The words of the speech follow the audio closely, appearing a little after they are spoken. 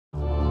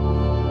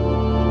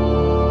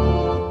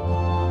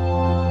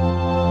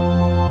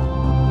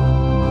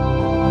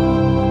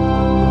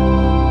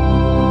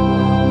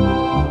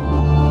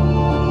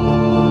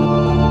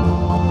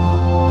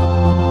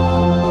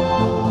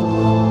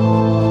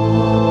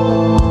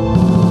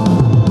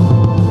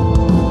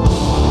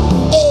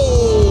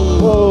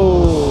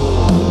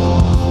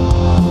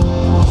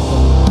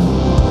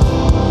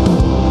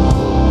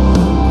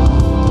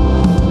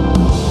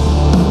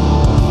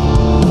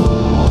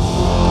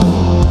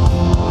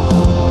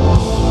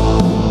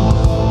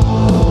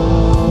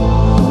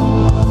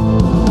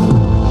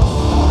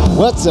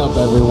What's up,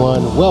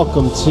 everyone?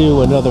 Welcome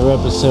to another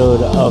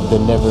episode of the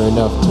Never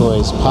Enough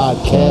Toys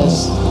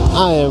podcast.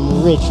 I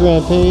am Rich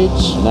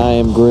Rampage. And I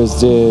am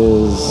GRIZ.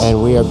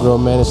 And we are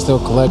grown men and still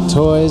collect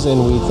toys,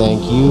 and we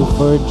thank you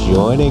for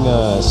joining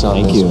us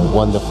on this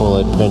wonderful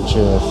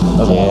adventure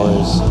of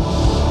ours.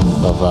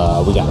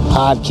 We got a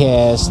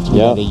podcast, we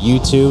got a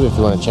YouTube, if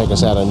you want to check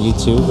us out on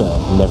YouTube,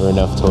 Never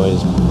Enough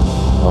Toys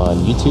on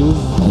YouTube.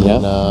 And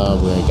then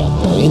we got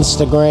the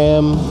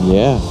Instagram.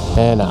 Yeah.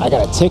 And I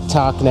got a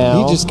TikTok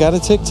now. You just got a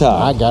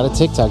TikTok. I got a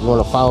TikTok. You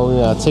want to follow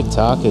me on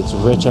TikTok? It's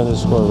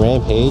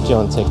Rich_Rampage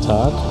on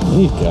TikTok.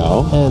 There you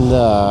go. And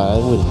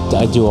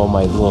I do all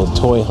my little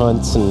toy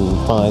hunts and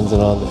finds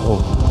and all the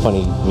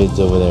funny vids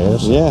over there.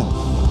 So. Yeah.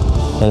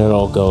 And it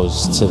all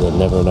goes to the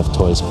Never Enough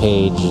Toys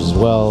page as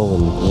well.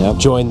 And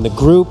join the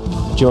group,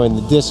 join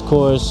the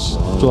discourse,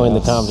 join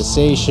the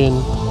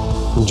conversation,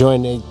 and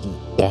join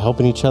they're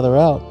helping each other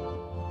out.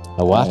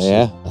 I watched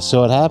it. I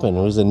saw it happen.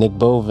 It was Nick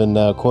Bove and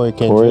Corey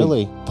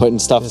Candrilli. Putting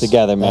stuff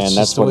together, man.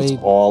 That's what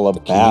it's all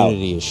about. The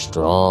community is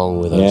strong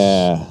with us.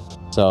 Yeah.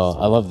 So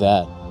I love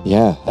that.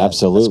 Yeah,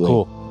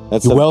 absolutely.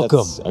 That's cool. You're welcome.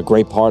 That's a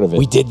great part of it.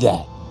 We did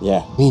that.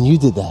 Yeah. Me and you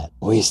did that.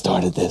 We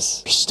started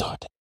this. We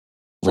started.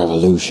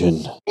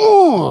 Revolution.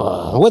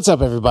 What's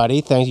up,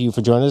 everybody? Thank you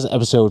for joining us.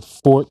 Episode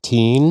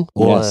 14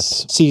 or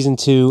season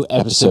 2,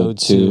 episode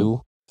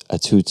 2. A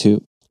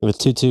 2-2. With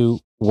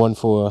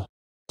 2214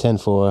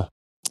 10-4.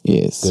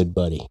 Yes. Good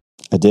buddy.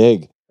 I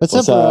dig. What's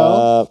up,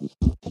 bro?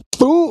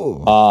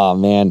 Boom. Oh,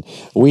 man.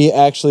 We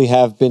actually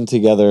have been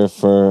together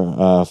for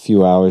a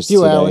few hours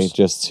today,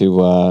 just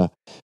to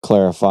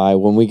clarify.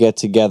 When we get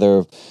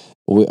together,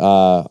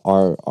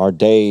 our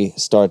day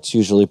starts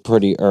usually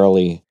pretty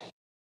early.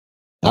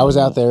 I was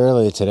out there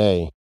earlier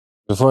today.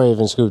 Before I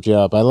even scooped you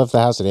up, I left the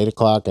house at 8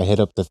 o'clock. I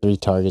hit up the 3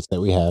 targets that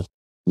we have.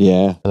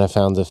 Yeah. And I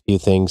found a few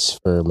things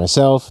for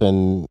myself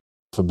and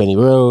for Benny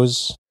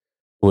Rose,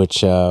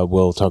 which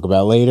we'll talk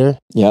about later.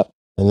 Yep.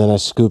 And then I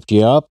scooped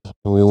you up,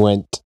 and we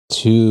went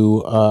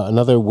to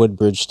another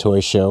Woodbridge toy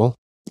show.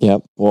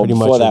 Yep. Well,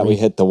 before that, we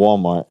hit the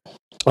Walmart.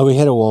 Oh, we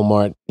hit a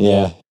Walmart.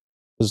 Yeah. I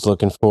was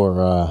looking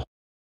for,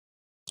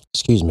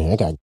 excuse me, I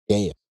got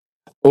gay.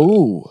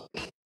 Ooh.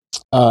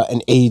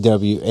 An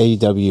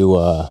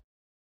AEW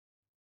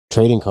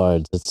trading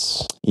cards.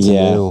 It's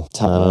new.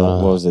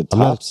 What was it?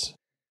 Tops?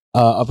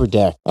 Upper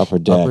Deck. Upper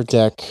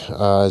Deck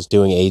is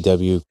doing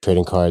AEW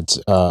trading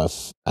cards. I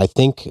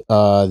think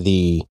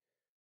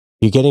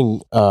you're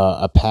getting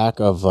a pack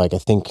of I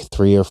think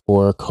 3 or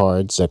 4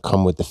 cards that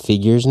come with the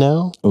figures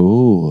now.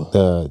 Ooh.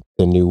 The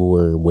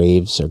newer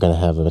waves are going to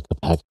have a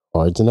pack of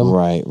cards in them.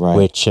 Right.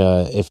 Which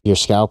if you're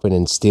scalping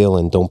and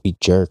stealing, don't be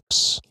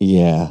jerks.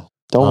 Yeah.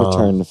 Don't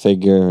return the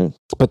figure.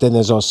 But then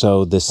there's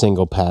also the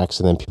single packs,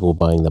 and then people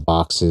buying the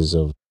boxes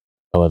of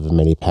however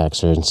many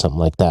packs are and something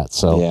like that.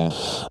 So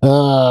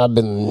I've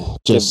been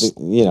just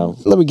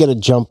let me get a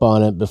jump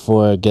on it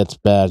before it gets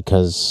bad,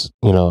 because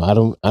I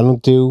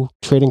don't do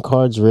trading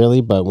cards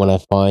really, but when I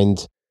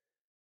find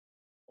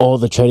all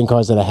the trading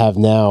cards that I have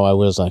now, I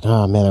was like,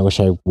 oh man, I wish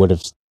I would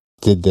have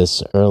did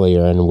this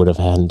earlier and would have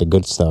had the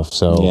good stuff.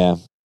 So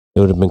it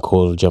would have been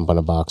cool to jump on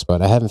a box,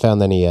 but I haven't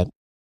found any yet.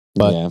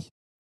 But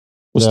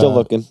we're still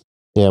looking.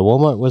 Yeah,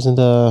 Walmart wasn't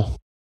it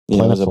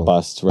was a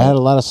bust. Right? I had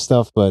a lot of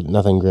stuff, but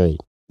nothing great.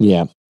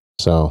 Yeah.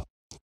 So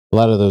a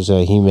lot of those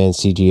He-Man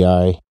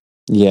CGI.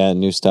 Yeah,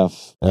 new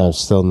stuff. I'm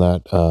still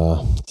not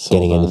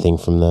getting anything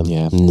from them.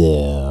 Yeah.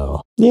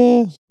 No.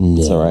 Yeah. No.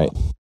 It's all right.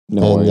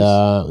 No worries.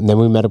 And then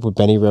we met up with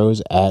Benny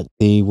Rose at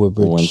the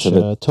Woodbridge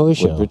Toy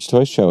Show. Woodbridge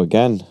Toy Show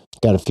again.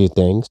 Got a few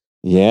things.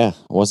 Yeah,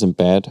 it wasn't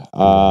bad.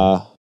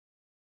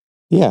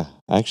 Yeah,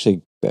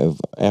 actually,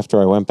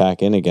 after I went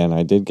back in again,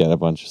 I did get a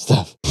bunch of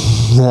stuff.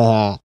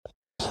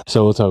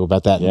 So we'll talk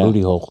about that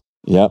booty hole.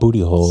 Yeah, booty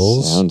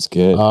holes. Sounds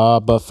good.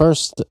 But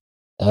first,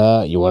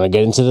 you want to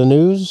get into the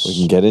news? We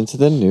can get into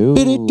the news.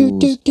 We're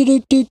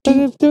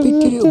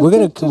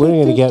gonna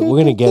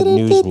get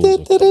news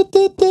music.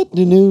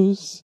 The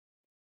news.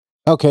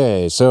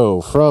 Okay,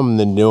 so from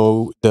the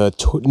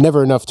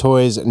Never Enough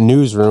Toys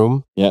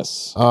newsroom.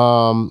 Yes.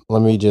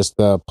 Let me just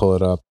pull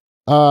it up.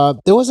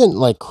 There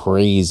wasn't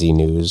crazy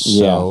news,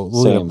 so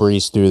we're gonna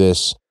breeze through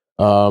this.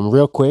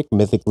 Real quick,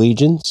 Mythic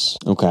Legions.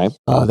 Okay.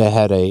 They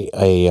had a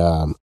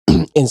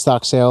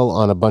in-stock sale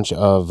on a bunch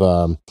of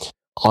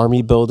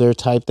army builder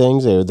type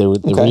things. They were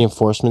the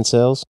reinforcement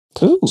sales.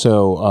 Ooh.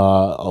 So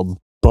a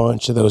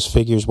bunch of those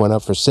figures went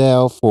up for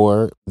sale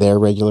for their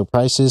regular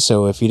prices.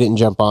 So if you didn't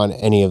jump on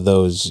any of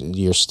those,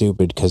 you're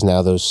stupid, because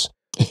now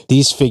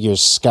these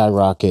figures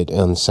skyrocket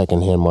on the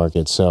secondhand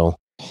market. So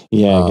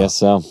I guess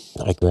so.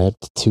 I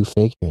grabbed 2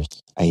 figures.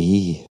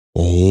 Hey,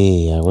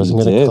 I wasn't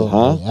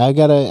gonna. I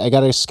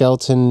got a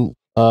skeleton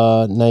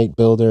knight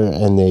builder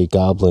and a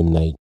goblin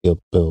knight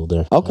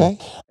builder. Okay.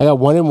 I got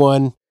 1 and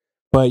 1,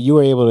 but you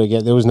were able to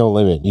get. There was no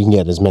limit. You can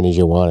get as many as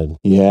you wanted.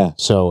 Yeah.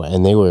 So,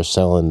 and they were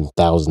selling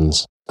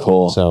thousands.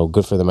 Cool. So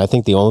good for them. I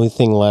think the only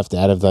thing left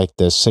out of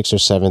the 6 or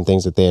 7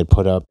 things that they had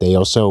put up, they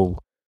also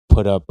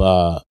put up,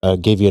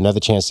 gave you another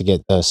chance to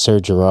get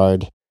Sir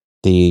Gerard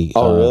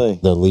really?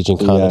 The Legion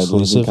Con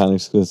exclusive. Legion Con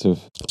exclusive.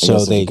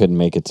 So they couldn't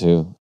make it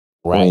to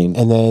Wayne.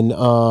 And then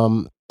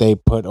they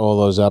put all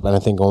those up, and I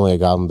think only a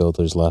Goblin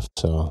Builder's left.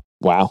 So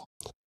wow.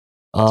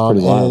 And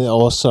then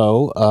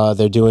also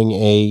they're doing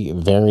a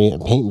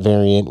paint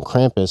variant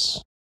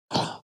Krampus.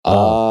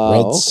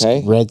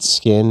 Red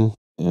skin.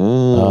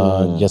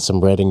 Get some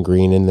red and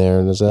green in there,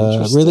 and it's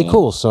really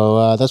cool.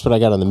 So that's what I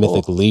got on the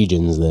Mythic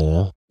Legions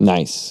there.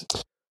 Nice.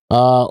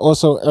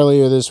 Also,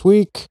 earlier this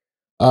week,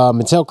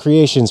 Mattel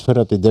Creations put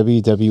up the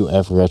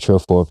WWF Retro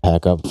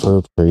 4-pack up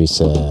for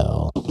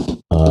pre-sale.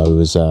 It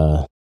was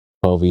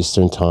 12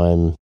 Eastern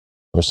Time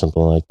or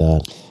something like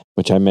that.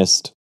 Which I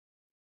missed.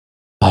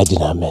 I did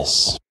not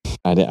miss.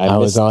 I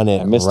was on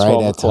it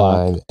right at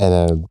time, and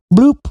then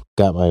bloop,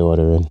 got my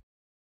order in.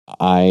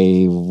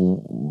 I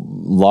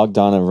logged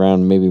on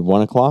around maybe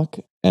 1 o'clock,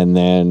 and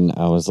then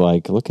I was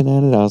like looking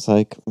at it. I was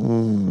like,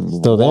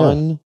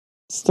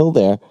 still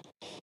there.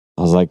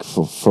 I was like,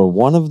 for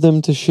one of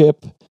them to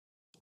ship,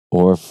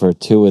 or for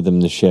two of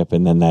them to ship,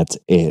 and then that's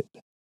it.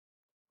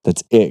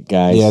 That's it,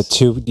 guys. Yeah,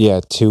 two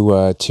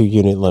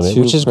unit limit,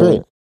 which is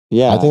great.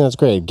 Yeah, I think that's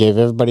great. It gave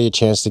everybody a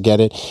chance to get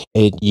it.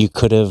 You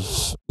could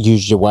have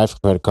used your wife's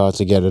credit card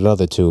to get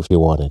another 2 if you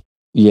wanted.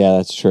 Yeah,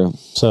 that's true.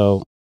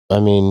 So, I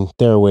mean,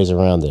 there are ways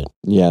around it.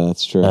 Yeah,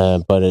 that's true.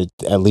 But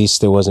at least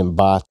there wasn't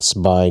bots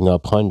buying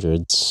up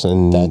hundreds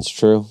and that's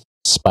true.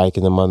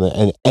 Spiking them on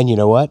the and you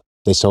know what?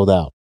 They sold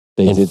out.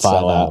 They did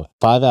sell out.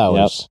 5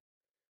 hours. Yep.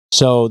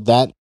 So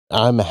that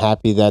I'm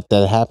happy that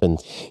happened.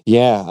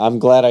 Yeah, I'm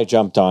glad I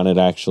jumped on it.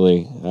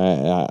 Actually,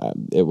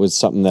 it was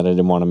something that I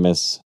didn't want to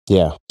miss.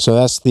 Yeah, so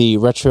that's the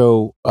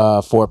retro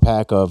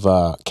 4-pack of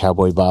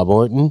Cowboy Bob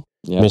Orton,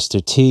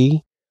 Mr.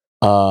 T,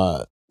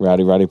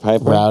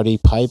 Rowdy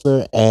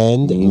Piper,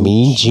 and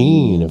Mean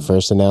Gene,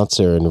 first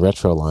announcer in the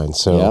retro line.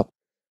 So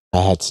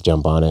I had to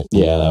jump on it.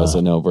 Yeah, that was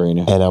a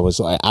no-brainer. And I was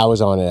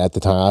on it at the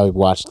time. I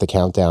watched the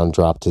countdown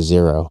drop to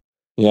 0.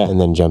 Yeah,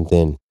 and then jumped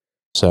in.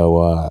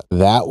 So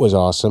that was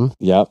awesome.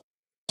 Yep.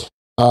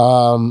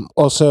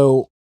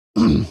 Also,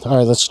 all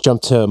right, let's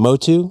jump to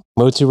Motu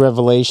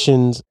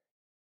Revelations.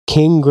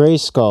 King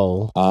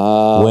Grayskull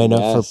went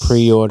up for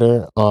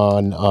pre-order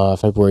on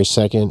February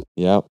 2nd.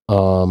 Yep.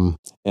 And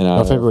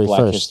on February 1st.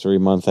 Black History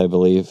Month, I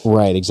believe.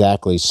 Right,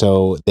 exactly.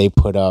 So they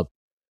put up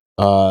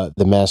the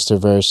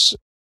Masterverse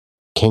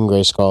King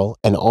Grayskull,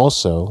 and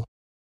also,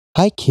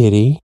 hi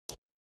Kitty.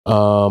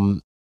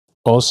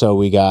 Also,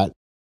 we got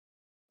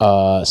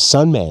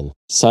Sunman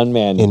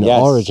in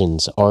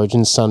Origins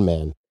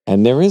Sunman.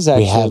 And there is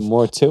actually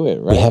more to it,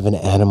 right? We have an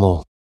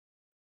animal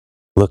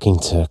looking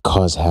to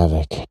cause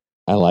havoc.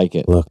 I like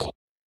it. Look,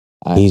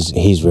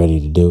 he's ready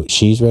to do it.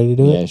 She's ready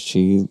to do it? Yeah,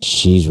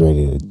 she's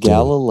ready to do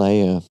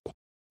Galilea.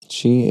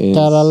 She is.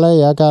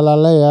 Galilea,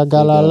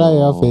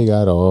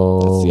 Figaro.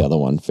 That's the other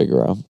one,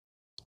 Figaro.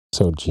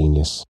 So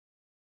genius.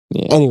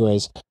 Yeah.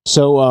 Anyways,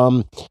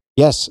 so,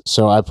 yes,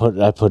 so I put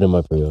in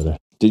my pre-order.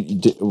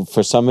 Did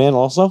for Sunman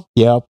also?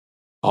 Yep.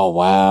 Oh,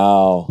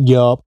 wow.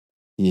 Yep.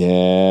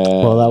 Yeah.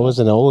 Well, that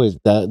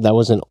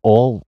wasn't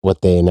all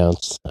what they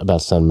announced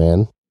about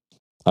Sunman.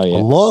 Oh, yeah.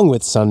 Along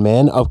with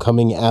Sunman,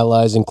 upcoming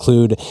allies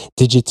include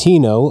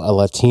Digitino, a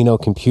Latino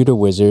computer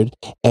wizard,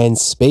 and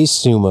Space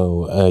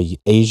Sumo, a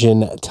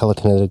Asian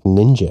telekinetic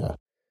ninja.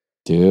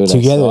 Dude,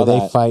 together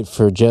they fight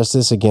for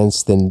justice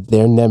against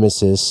their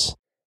nemesis,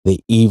 the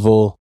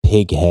evil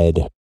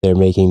Pighead. They're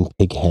making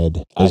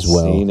Pighead as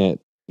well. I've seen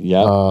it.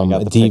 Yep,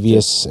 a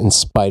devious and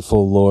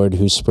spiteful lord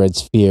who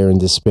spreads fear and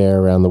despair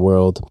around the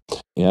world.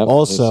 Yep,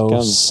 also,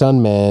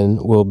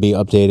 Sunman will be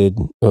updated.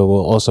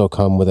 Will also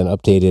come with an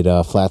updated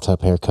flat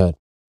top haircut.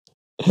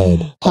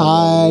 Head.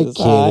 Hi,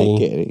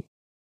 Kitty.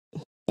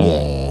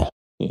 Yeah.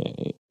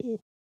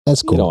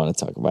 That's cool. You don't want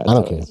to talk about it. I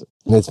don't care.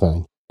 It's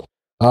fine.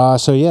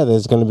 So yeah,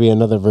 there's going to be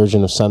another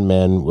version of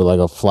Sunman with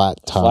like a flat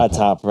top. Flat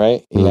top,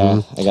 right? Mm-hmm.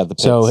 Yeah, I got the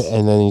pics. So,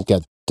 and then you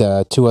got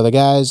 2 other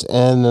guys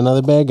and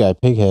another bad guy,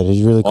 Pighead.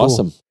 He's really cool.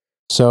 Awesome.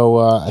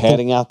 So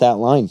heading out that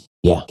line.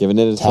 Yeah. Giving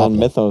it its own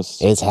mythos.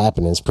 It's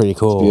happening. It's pretty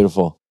cool. It's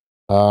beautiful.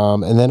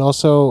 And then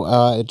also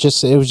it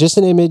was just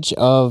an image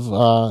of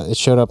it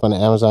showed up on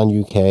Amazon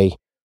UK,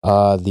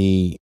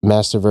 the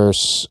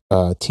Masterverse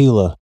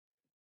Tila.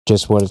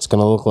 Just what it's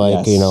going to look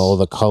like, yes. All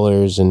the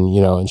colors and,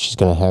 and she's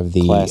going to have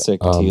the classic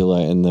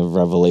Tila in the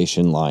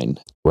Revelation line.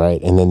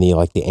 Right. And then the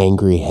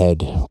angry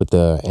head with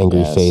the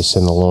angry face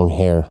and the long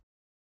hair.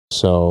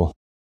 So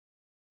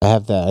I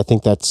have that. I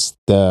think that's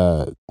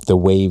the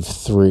wave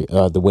 3,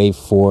 the wave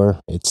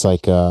 4. It's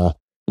like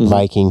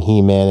Viking,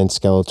 He-Man, and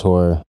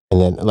Skeletor. And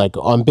then like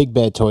on Big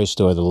Bad Toy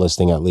Store, the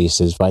listing at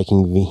least is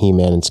Viking,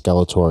 He-Man, and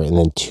Skeletor, and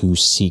then 2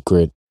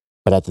 secret.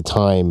 But at the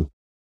time,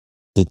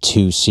 the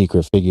 2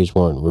 secret figures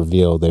weren't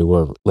revealed. They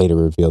were later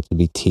revealed to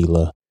be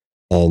Tila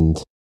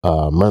and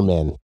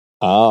Merman.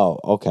 Oh,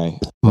 okay.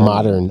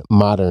 Modern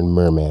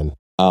Merman.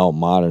 Oh,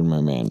 modern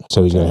Merman.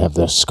 So he's going to have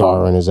the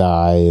scar on his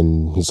eye,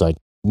 and he's like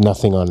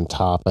nothing on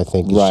top, I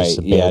think. It's right, just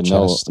a bare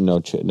chest.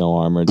 No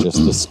armor,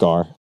 just the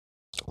scar.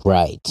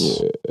 Right.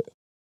 Yeah.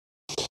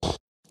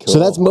 Cool. So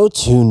that's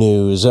Motu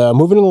news.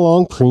 Moving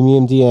along,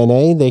 Premium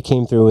DNA, they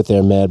came through with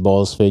their Mad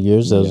Balls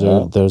figures. Those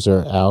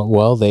are out.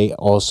 Well, they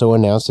also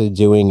announced they're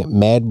doing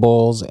Mad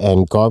Balls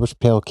and Garbage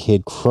Pail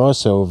Kid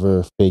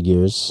crossover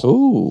figures.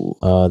 Ooh.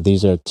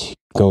 These are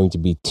going to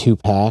be 2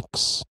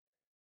 packs.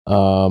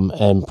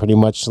 And pretty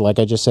much, like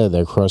I just said,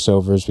 they're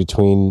crossovers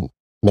between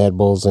Mad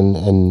Balls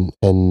and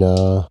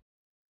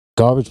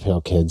Garbage Pail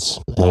Kids.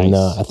 Nice. And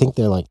I think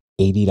they're like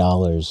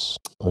 $80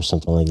 or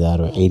something like that,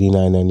 or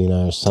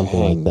 $89.99 or something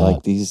like that.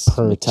 Like these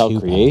Mattel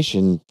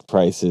Creation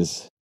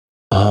prices.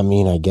 I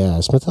mean, I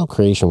guess Mattel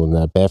Creation wasn't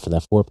that bad for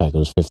that 4-pack. It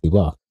was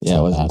 $50. Yeah,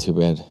 it wasn't too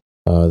bad.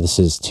 This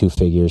is 2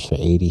 figures for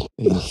 $80.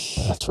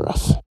 That's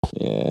rough.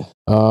 Yeah.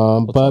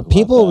 But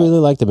people really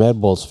like the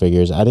Mad Balls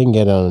figures. I didn't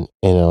get in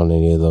on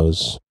any of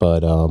those,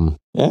 but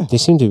they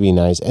seem to be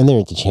nice, and they're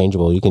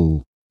interchangeable. You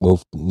can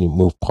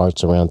move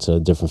parts around to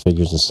different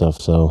figures and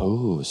stuff.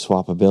 So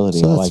swappability.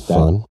 So I like that.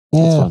 Fun.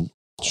 Yeah, that's fun.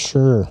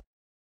 Sure.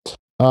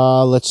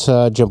 Let's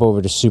jump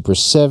over to Super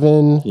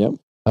 7. Yep.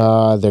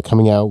 They're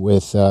coming out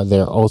with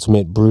their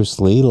Ultimate Bruce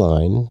Lee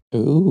line.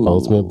 Ooh.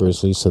 Ultimate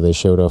Bruce Lee. So they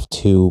showed off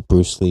 2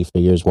 Bruce Lee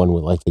figures, one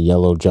with like the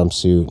yellow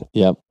jumpsuit.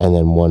 Yep. And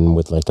then one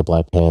with like the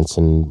black pants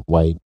and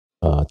white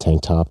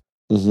tank top.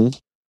 Mm-hmm.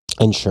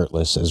 And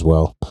shirtless as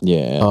well.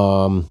 Yeah.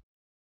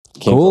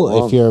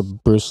 Cool. If you're a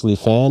Bruce Lee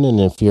fan, and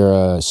if you're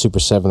a Super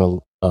 7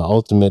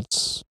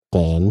 Ultimates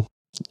fan,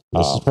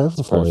 this is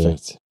perfect for you.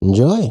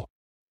 Enjoy.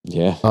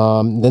 Yeah.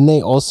 Then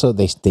they also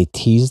they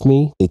teased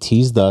me. They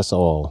teased us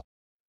all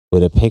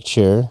with a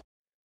picture.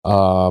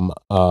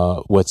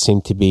 What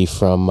seemed to be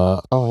from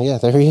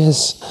there he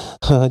is,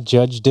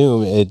 Judge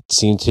Doom. It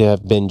seemed to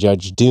have been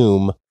Judge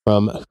Doom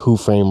from Who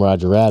Framed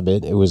Roger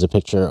Rabbit. It was a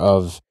picture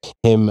of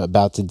him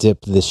about to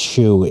dip this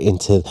shoe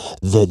into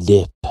the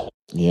dip.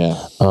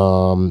 Yeah.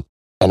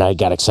 And I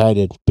got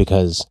excited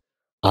because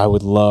I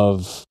would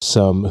love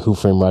some Who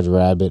Framed Roger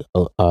Rabbit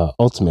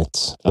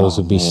Ultimates. Those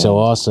would be so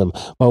awesome.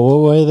 But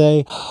what were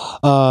they?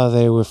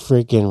 They were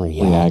freaking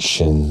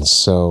reactions.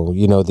 So,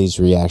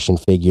 these reaction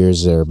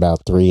figures are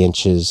about 3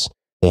 inches.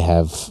 They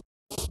have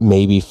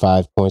maybe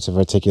 5 points of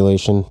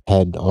articulation,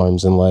 head,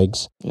 arms, and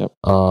legs. Yep.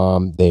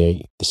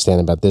 They stand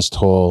about this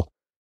tall,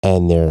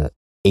 and they're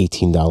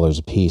 $18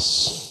 a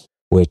piece,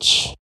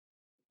 which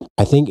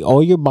I think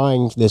all you're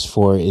buying this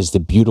for is the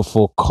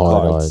beautiful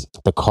card art.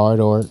 The card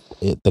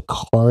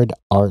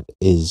art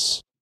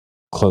is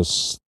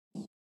close,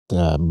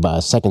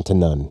 second to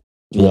none.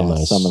 Real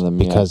nice. Some of them,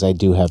 because I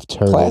do have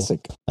turtle.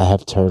 Classic. I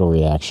have turtle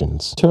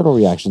reactions.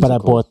 But I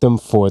bought them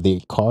for the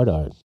card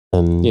art,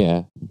 and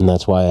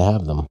that's why I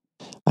have them.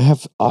 I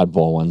have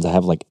oddball ones. I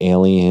have like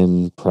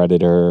Alien,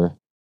 Predator,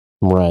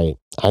 right?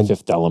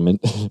 Fifth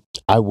Element.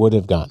 I would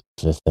have gotten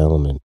Fifth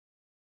Element.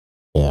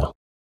 Yeah.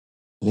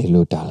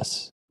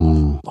 Lilutas.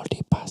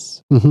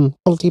 Multipass.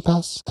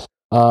 Multipass.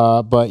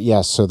 But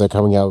yes, so they're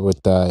coming out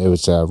with it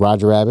was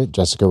Roger Rabbit,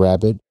 Jessica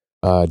Rabbit,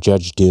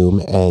 Judge Doom,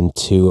 and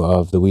 2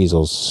 of the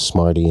Weasels,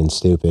 Smarty and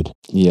Stupid.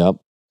 Yep.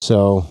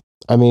 So,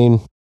 I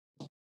mean,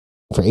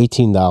 for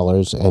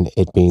 $18 and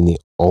it being the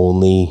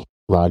only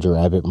Roger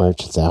Rabbit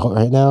merch that's out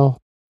right now,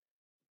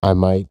 I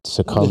might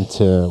succumb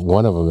to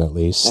one of them at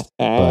least.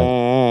 But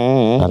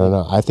I don't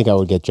know. I think I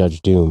would get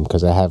Judge Doom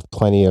because I have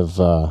plenty of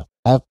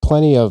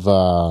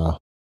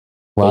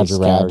Roger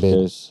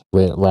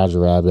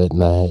Rabbit,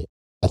 and I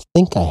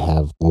think I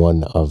have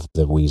one of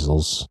the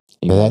Weasels.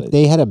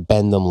 They had a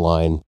Bendham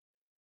line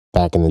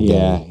back in the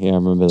day. Yeah, I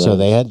remember that. So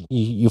they had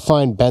you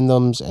find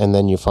Bendhams, and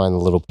then you find the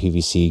little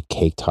PVC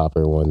cake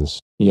topper ones.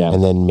 Yeah,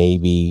 and then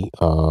maybe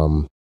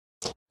I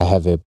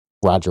have a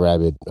Roger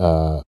Rabbit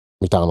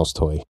McDonald's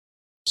toy.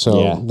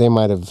 So they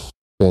might have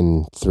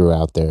been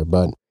throughout there,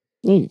 but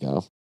there you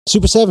go.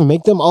 Super 7,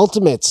 make them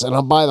Ultimates, and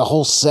I'll buy the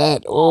whole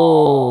set.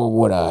 Oh,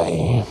 would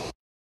I?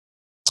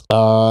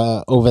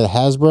 Over the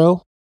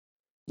Hasbro,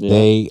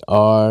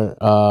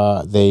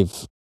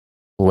 they've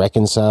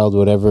reconciled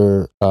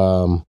whatever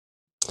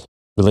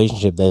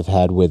relationship they've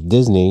had with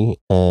Disney,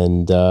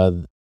 and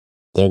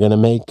they're gonna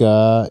make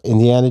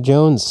Indiana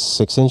Jones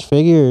 6-inch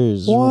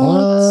figures.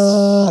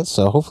 What?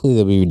 So hopefully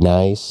they'll be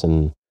nice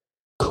and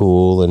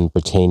cool and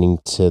pertaining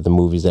to the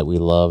movies that we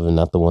love, and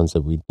not the ones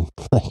that we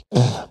like.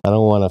 I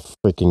don't want a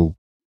freaking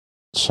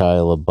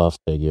Shia LaBeouf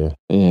figure.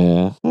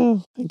 Yeah,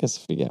 well, I guess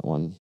if you get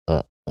one.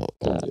 I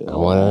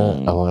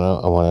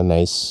want a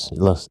nice.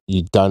 Look,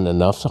 you've done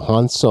enough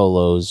Han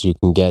Solos. You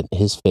can get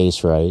his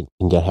face right. You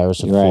can get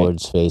Harrison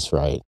Ford's face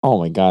right. Oh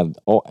my God!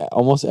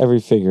 Almost every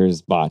figure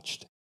is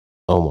botched.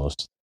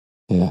 Almost.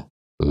 Yeah.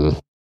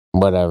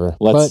 Whatever.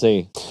 Let's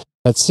see.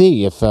 Let's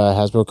see if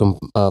Hasbro can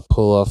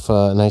pull off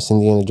a nice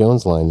Indiana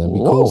Jones line. That'd be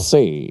cool. We'll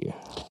see.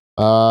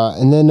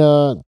 And then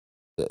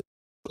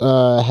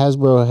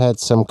Hasbro had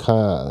some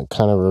kind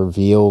of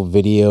reveal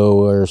video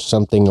or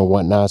something or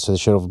whatnot. So they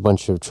showed off a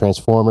bunch of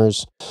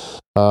Transformers,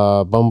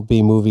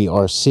 Bumblebee movie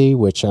RC,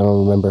 which I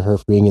don't remember her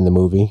being in the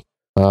movie,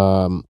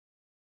 and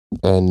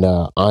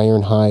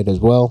Ironhide as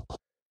well.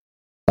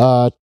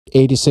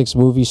 86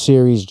 movie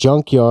series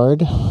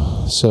Junkyard.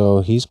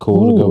 So he's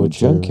cool to go with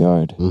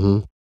Junkyard.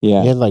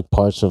 Yeah. He had like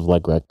parts of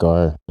like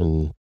Wreck-Gar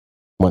and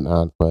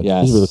whatnot, but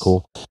he's really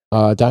cool.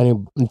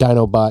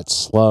 Dinobot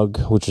Slug,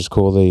 which is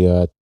cool,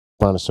 the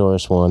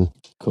Brontosaurus one.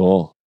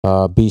 Cool.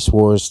 Beast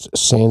Wars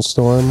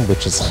Sandstorm,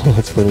 which is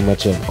it's pretty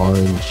much an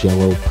orange,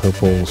 yellow,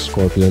 purple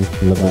scorpion.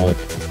 Another like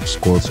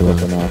scorpion.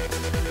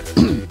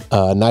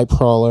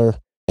 Nightcrawler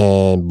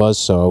and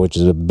Buzzsaw, which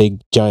is a big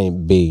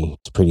giant bee.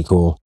 It's pretty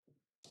cool.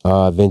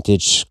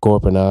 Vintage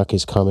Scorponok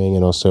is coming,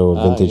 and also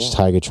a vintage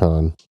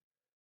Tigatron.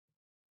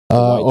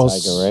 White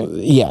tiger, right?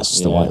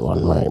 Yes, the white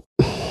one, right.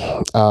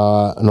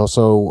 And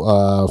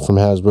also from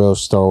Hasbro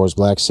Star Wars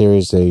Black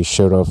Series, they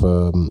showed off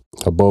a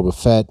Boba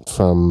Fett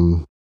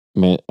from...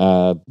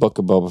 Book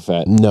of Boba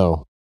Fett.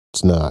 No,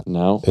 it's not.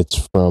 No?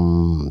 It's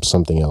from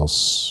something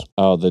else.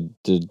 Oh, the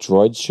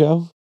droid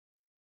show?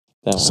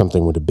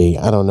 Something would it be?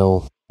 I don't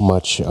know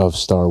much of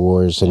Star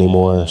Wars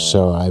anymore,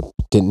 so I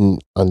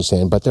didn't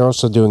understand. But they're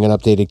also doing an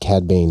updated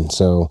Cad Bane,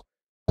 so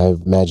I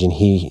imagine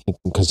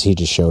because he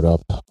just showed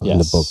up in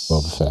the book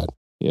Boba Fett.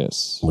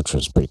 Yes. Which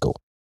was pretty cool.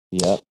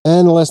 Yep.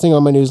 And the last thing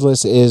on my news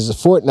list is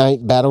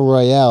Fortnite Battle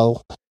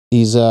Royale.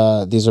 These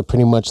are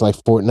pretty much like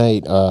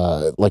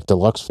Fortnite, like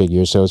deluxe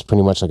figures. So it's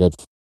pretty much like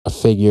a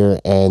figure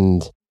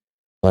and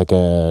like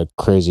a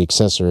crazy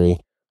accessory.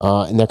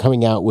 And they're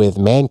coming out with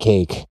Man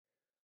Cake.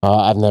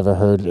 I've never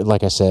heard,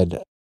 like I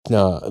said,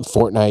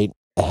 Fortnite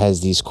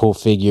has these cool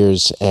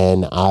figures,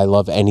 and I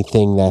love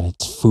anything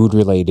that's food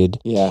related.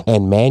 Yeah.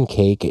 And Man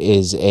Cake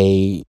is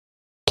a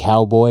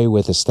cowboy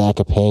with a stack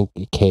of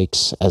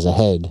pancakes as a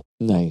head.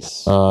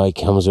 Nice. It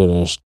comes with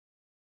a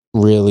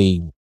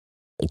really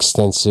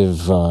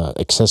extensive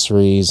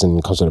accessories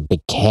and comes with a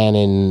big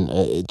cannon.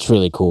 It's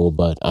really cool,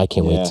 but I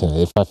can't wait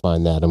to, if I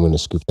find that, I'm going to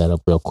scoop that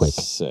up real quick.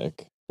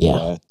 Sick.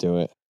 Yeah, do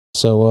it.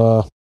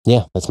 So,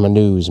 yeah, that's my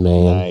news,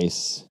 man.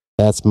 Nice.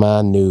 That's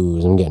my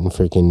news. I'm getting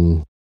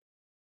freaking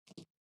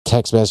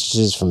text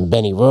messages from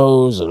Benny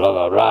Rose. Blah,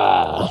 blah,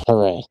 blah.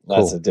 All right.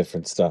 Lots of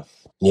different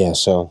stuff. Yeah,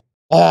 so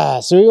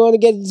we want to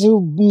get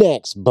to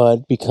next,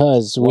 bud,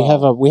 because we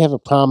have a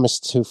promise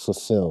to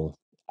fulfill.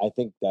 I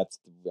think we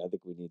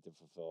need to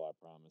fulfill our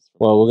promise.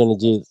 Well, we're going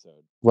to do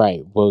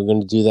right. We're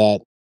going to do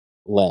that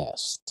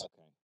last.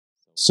 Okay.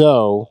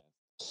 So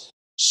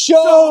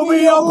show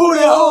me your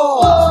booty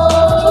hole.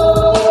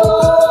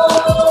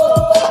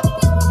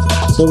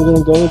 So we're going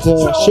to go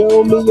into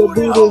show me your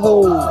booty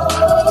hole.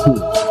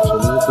 Show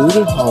me your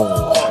booty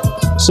hole.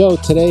 So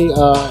today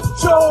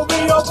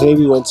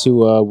we went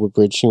to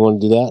Woodbridge. You want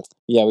to do that?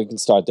 Yeah, we can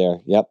start there.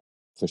 Yep,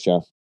 for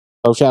sure.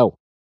 Oh, show.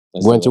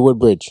 Went to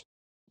Woodbridge.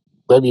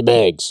 Grab your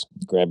bags.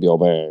 Grab your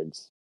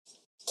bags.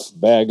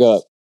 Bag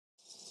up.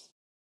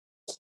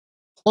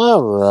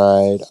 All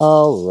right.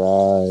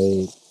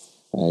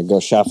 Go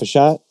shot for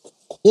shot?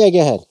 Yeah, go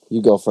ahead.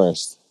 You go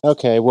first.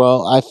 Okay,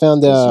 well, I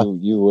found...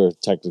 you were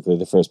technically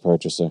the first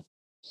purchaser.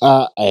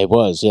 I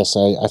was, yes.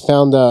 I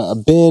found a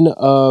bin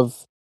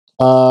of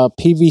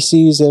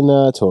PVCs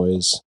and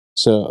toys.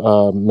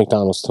 So,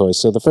 McDonald's toys.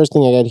 So the first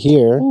thing I got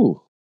here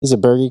is a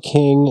Burger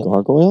King...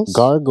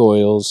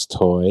 Gargoyles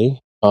toy.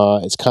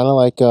 It's kind of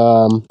like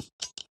one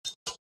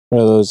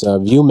of those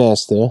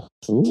Viewmaster.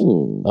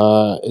 Ooh.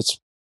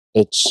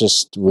 It's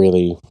just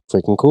really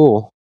freaking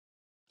cool.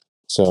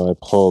 So I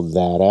pulled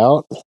that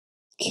out.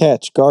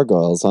 Catch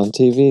gargoyles on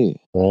TV.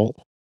 Right.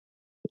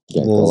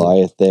 Got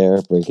Goliath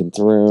there breaking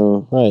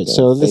through. Right.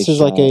 So this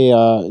is like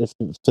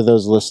for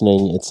those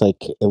listening, it's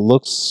like it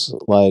looks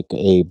like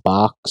a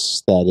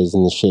box that is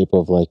in the shape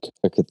of like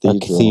a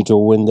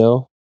cathedral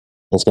window.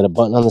 It's got a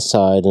button on the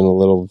side and a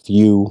little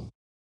view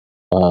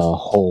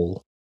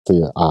hole for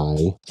your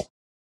eye.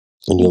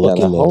 And you look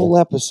in there. Whole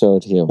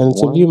episode here. And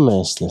it's a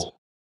Viewmaster.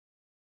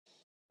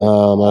 I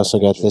also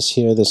got this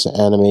here, this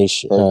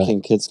animation. Burger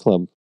King Kids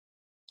Club.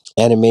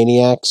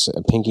 Animaniacs,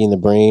 a Pinky and the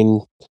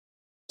Brain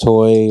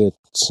toy. It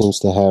seems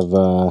to have,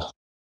 they're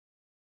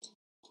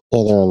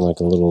on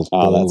like a little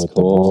thing with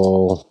the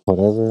ball,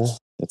 whatever.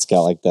 It's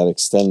got like that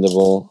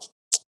extendable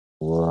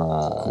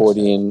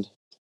accordion.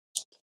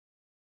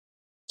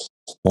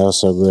 I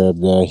also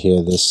grabbed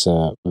here this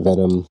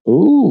Venom.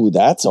 Ooh,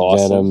 that's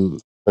awesome. Venom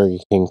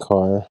Burger King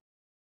car.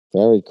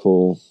 Very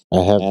cool.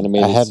 I have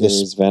series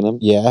this Venom.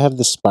 Yeah, I have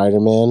the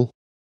Spider-Man.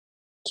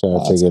 So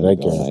I figured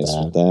I'd grab nice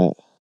with that.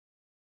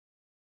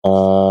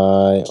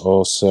 I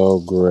also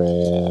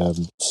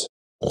grabbed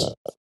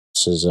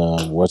this is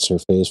what's her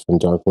face from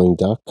Darkwing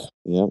Duck.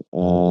 Yep.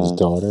 His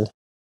daughter.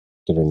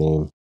 Get her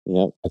name.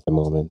 Yep. At the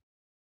moment.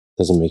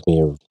 Doesn't make me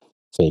a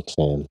fake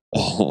fan.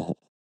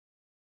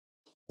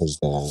 Who's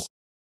that?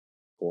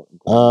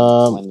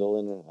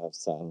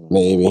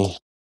 Maybe.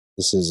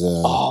 This is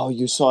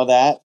you saw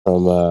that?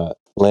 From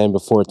Land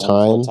Before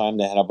Time.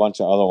 They had a bunch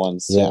of other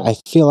ones. Yeah, I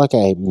feel like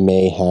I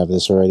may have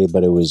this already,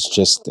 but it was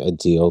just a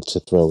deal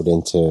to throw it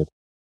into.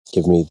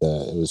 Give me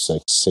it was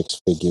like 6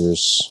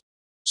 figures,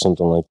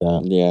 something like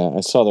that. Yeah, I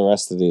saw the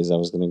rest of these. I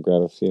was going to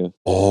grab a few.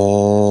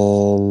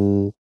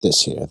 And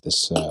this here,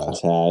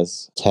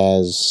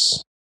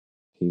 Taz.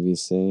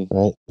 PVC.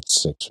 Right?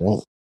 It's 6,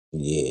 right?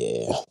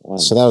 Yeah.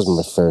 So that was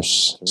my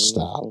first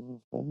stop.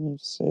 4,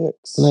 5,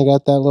 6. And I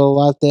got that little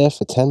lot there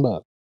for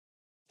 $10.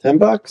 $10.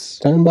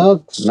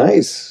 $10.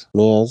 Nice.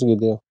 Yeah, that's a good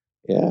deal.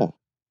 Yeah,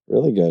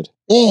 really good.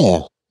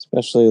 Yeah,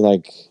 especially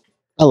like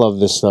I love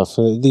this stuff.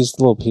 These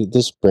little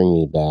this bring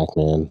me back,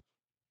 man.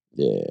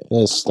 Yeah,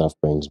 this stuff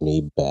brings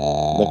me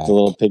back. Like the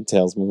little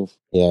pigtails move.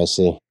 Yeah, I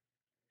see.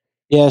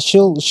 Yeah,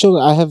 she'll.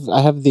 I have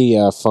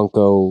the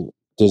Funko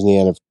Disney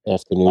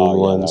Afternoon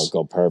ones. That would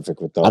go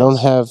perfect with those. I don't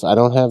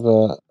have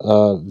a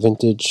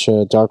vintage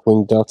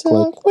Darkwing Duck,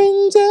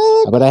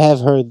 but I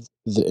have heard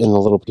in a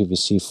little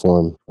PVC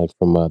form, like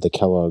from the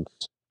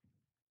Kellogg's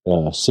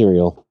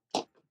cereal.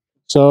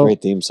 So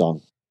great theme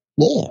song.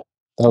 Yeah,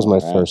 that was my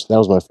first. That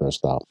was my first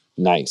stop.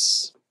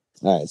 Nice.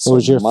 All right. So what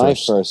was your my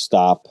first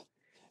stop?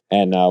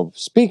 And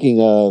speaking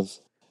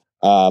of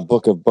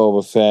Book of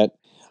Boba Fett,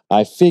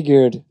 I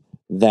figured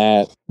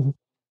that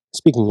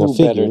speaking of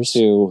figures, better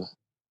to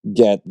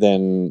get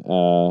than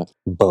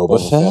Boba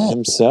Fett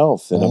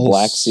himself in a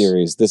Black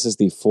Series. This is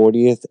the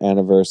 40th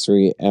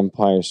anniversary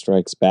Empire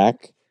Strikes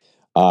Back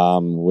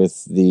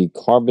with the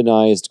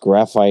carbonized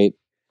graphite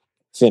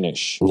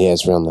finish. Yeah,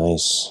 it's real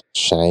nice.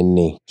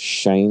 Shiny,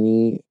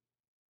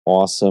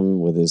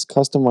 awesome, with his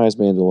customized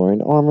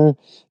Mandalorian armor,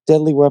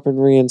 deadly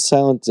weaponry, and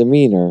silent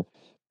demeanor.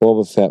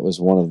 Boba Fett was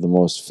one of the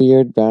most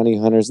feared bounty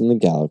hunters in the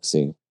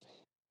galaxy.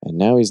 And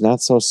now he's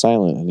not so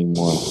silent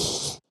anymore.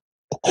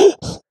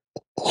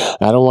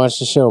 I don't watch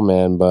the show,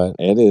 man, but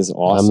it is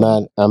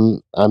awesome.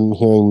 I'm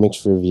hearing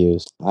mixed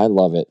reviews. I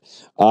love it.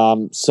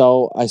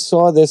 So I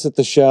saw this at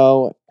the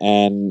show,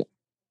 and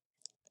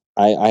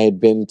I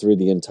had been through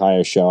the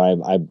entire show.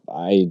 I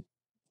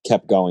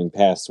kept going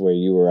past where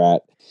you were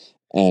at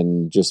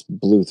and just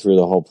blew through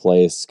the whole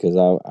place because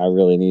I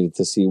really needed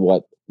to see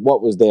what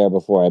was there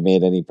before I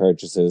made any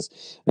purchases.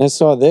 And I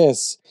saw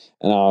this,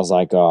 and I was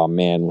like, oh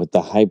man, with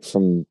the hype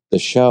from the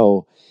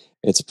show,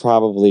 it's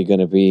probably going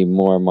to be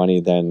more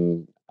money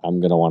than I'm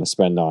going to want to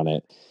spend on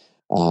it.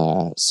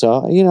 So,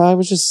 I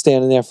was just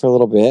standing there for a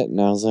little bit,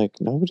 and I was like,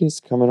 nobody's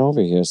coming over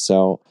here.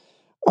 So,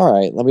 all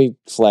right, let me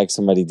flag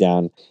somebody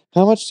down.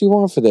 How much do you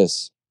want for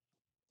this?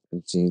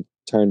 And she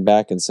turned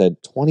back and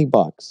said,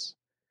 $20.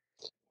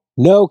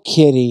 No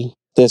kitty.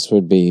 This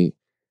would be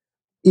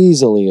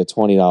easily a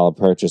 $20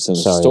 purchase in a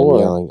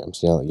store. I'm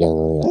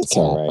yelling at the cat.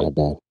 All right. My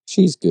bad.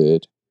 She's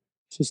good.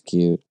 She's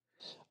cute.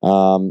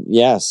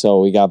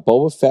 So we got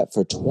Boba Fett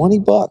for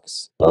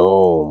 $20.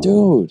 Oh,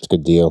 dude, it's a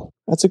good deal.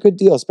 That's a good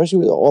deal, especially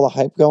with all the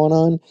hype going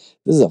on.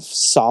 This is a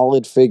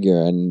solid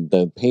figure, and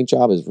the paint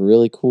job is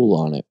really cool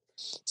on it.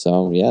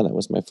 So yeah, that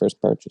was my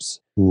first purchase.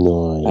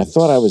 Nice. I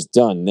thought I was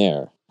done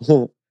there.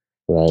 Right.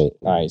 All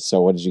right.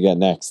 So what did you get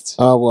next?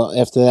 Well,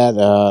 after that,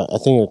 I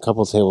think a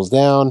couple tables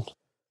down,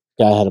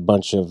 guy had a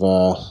bunch of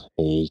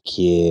hey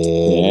kid.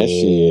 Yeah,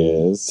 she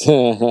is.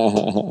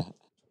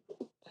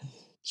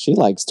 She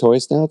likes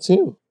toys now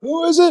too.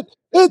 Who is it?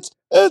 It's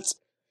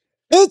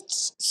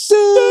Sting.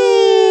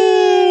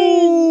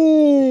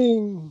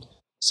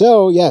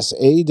 So yes,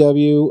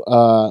 AEW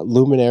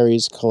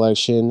Luminaries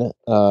collection.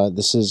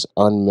 This is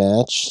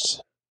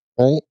unmatched,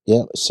 right?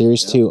 Yep.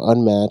 Series 2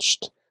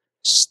 unmatched.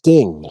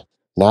 Sting,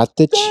 not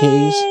the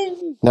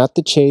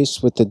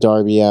chase with the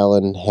Darby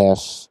Allin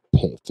half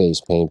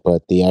face paint,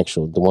 but the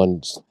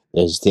one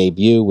his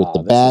debut with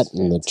the bat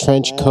and the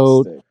trench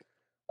coat.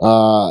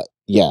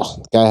 Yeah,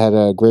 guy had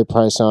a great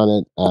price on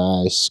it.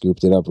 I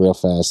scooped it up real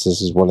fast.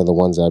 This is one of the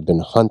ones I've been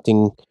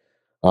hunting.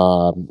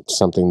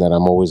 Something that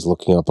I'm always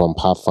looking up on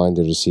Pop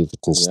Finder to see if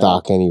it's in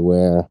stock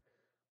anywhere.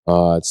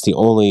 It's the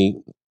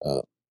only.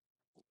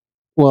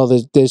 Well,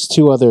 there's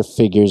two other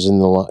figures in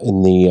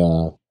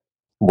the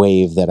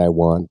wave that I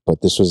want,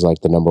 but this was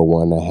like the number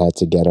one. I had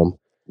to get him.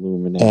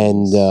 Luminaries.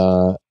 And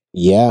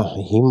yeah,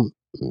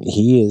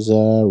 he is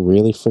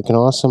really freaking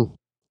awesome,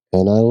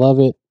 and I love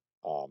it.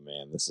 Oh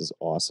man, this is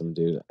awesome,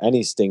 dude.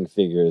 Any Sting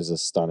figure is a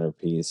stunner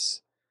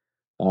piece.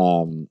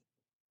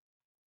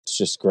 It's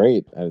just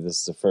great.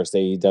 This is the first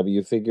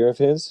AEW figure of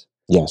his.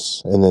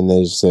 Yes, and then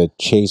there's a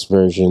Chase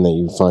version that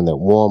you find at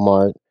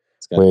Walmart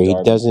where he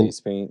doesn't. Face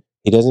paint.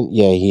 He doesn't.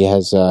 Yeah, he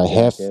has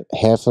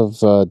half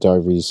of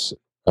Darby's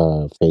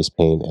face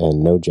paint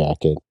and no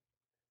jacket.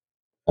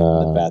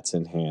 The bat's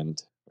in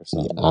hand or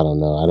something. Yeah, I don't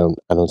know.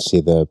 I don't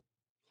see the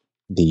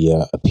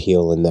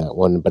appeal in that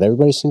one, but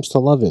everybody seems to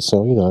love it.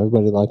 So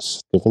everybody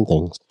likes different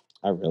things.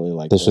 I really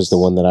like this. Was the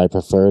one that I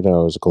preferred, and I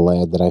was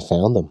glad that I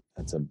found them.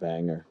 That's a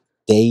banger.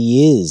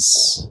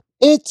 It's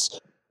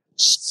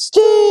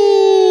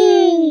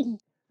Sting,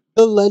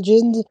 the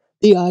legend,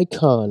 the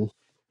icon.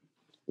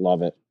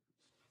 Love it.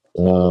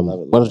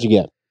 What did you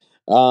get?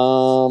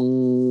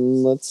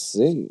 Let's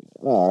see.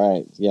 All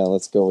right, yeah,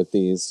 let's go with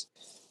these.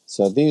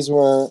 So these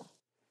were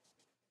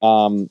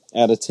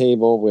at a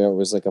table where it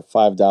was like a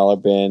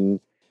 $5 bin,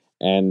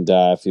 and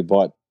if you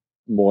bought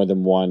more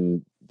than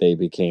one, they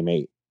became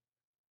 $8.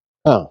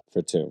 Oh,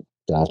 for 2.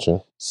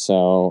 Gotcha.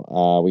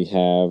 So we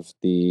have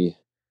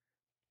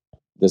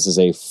this is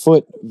a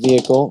foot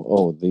vehicle.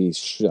 Oh,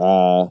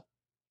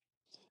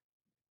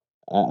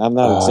 I'm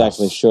not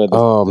exactly sure.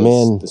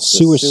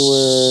 Sewer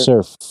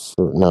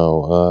surfer.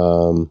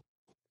 No.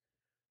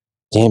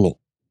 Damn it.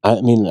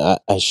 I mean,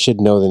 I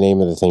should know the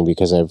name of the thing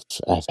because I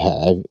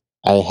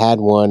had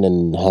one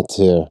and had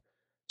to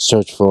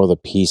search for all the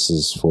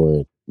pieces for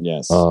it.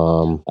 Yes.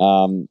 So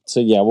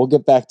yeah, we'll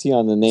get back to you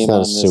on the name on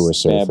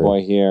this bad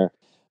boy here,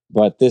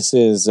 but this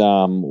is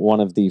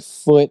one of the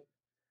foot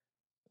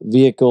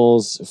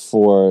vehicles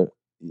for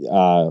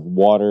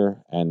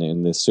water and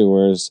in the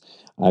sewers.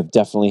 I've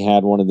definitely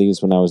had one of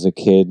these when I was a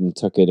kid and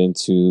took it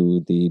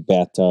into the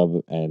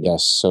bathtub and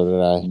yes, so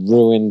did I.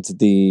 Ruined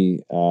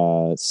the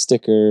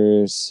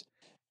stickers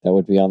that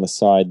would be on the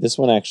side. This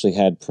one actually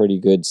had pretty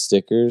good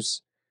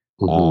stickers.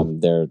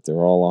 They're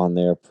all on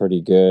there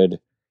pretty good.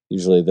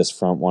 Usually this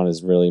front one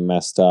is really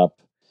messed up.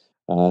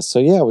 So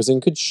yeah, it was in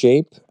good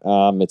shape.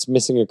 It's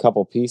missing a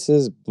couple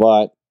pieces,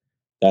 but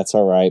that's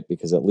all right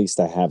because at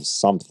least I have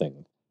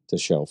something to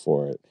show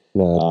for it.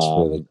 That's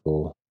really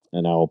cool.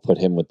 And I will put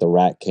him with the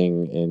Rat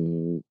King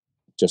in,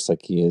 just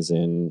like he is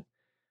in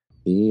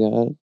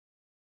the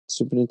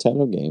Super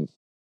Nintendo game.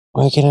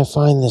 Why can't I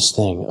find this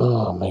thing?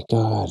 Oh my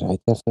god! I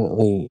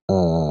definitely.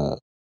 I'm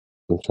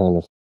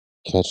trying to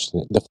catch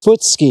the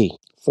foot ski.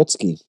 Foot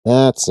ski.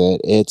 That's it.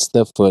 It's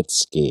the foot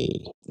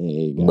ski. There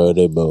you go.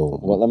 Buddy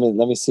boom. Well,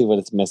 let me see what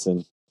it's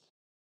missing.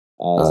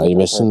 You're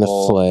missing the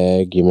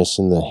flag. You're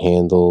missing the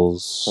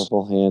handles.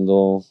 Purple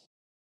handle.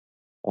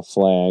 A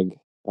flag.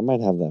 I might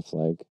have that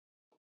flag.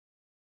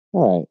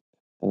 All right.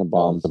 And a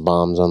bomb. The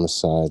bomb's on the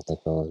side. They're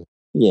gone.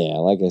 Yeah,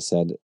 like I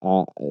said,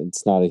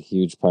 it's not a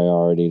huge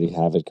priority to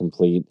have it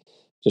complete.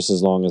 Just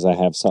as long as I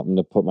have something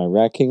to put my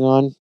Rat King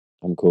on,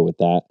 I'm cool with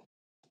that.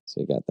 So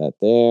you got that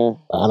there.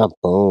 Bada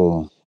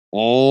boom.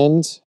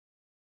 And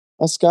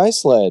a Sky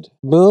Sled.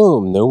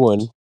 Boom. New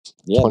one.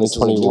 Yeah, 2021. This is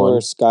a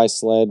newer Sky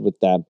Sled with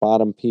that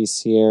bottom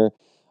piece here.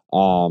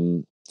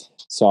 So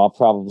I'll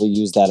probably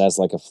use that as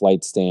like a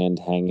flight stand,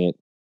 hang it,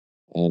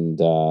 and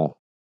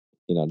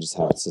just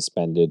have it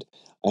suspended.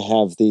 I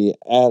have the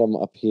Atom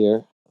up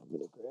here. I'm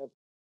gonna grab.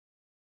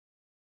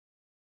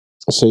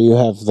 So you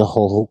have the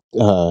whole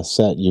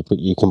set. You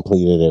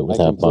completed it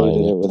without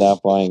buying it.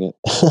 Without buying it.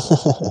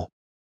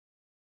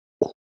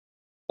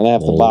 And I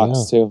have the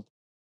box too.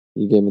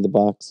 You gave me the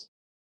box.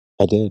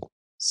 I did.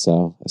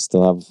 So I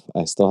still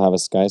have a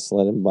Sky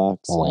Sled in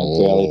box. I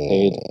barely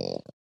paid.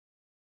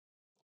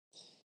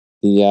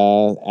 The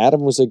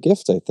Atom was a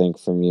gift, I think,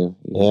 from you.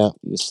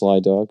 You sly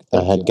dog.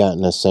 I had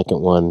gotten a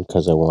second one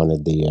because I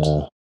wanted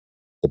the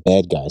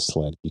bad guy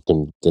sled. You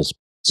can just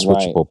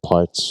switchable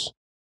parts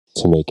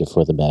to make it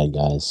for the bad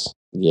guys.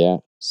 Yeah,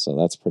 so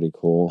that's pretty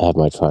cool. I have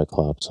my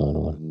Triclops on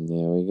one.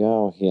 There we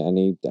go. Yeah,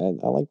 and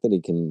I like that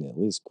he can at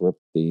least grip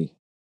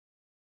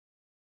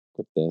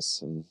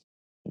this and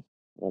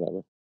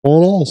whatever. Very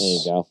nice. There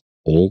you go.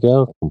 There you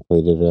go.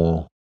 Completed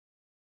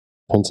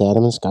Prince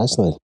Adam and Sky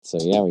Sled. So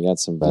yeah, we got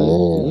some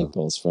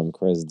vehicles from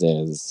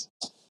GRIZ.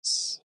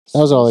 That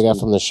was all I got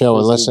from the show,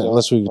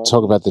 unless we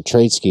talk about the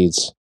trade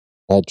skis.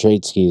 I had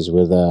trade skis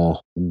with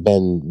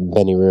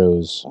Benny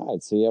Rose. All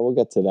right, so yeah, we'll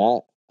get to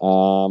that.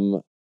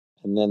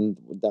 And then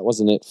that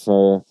wasn't it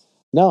for.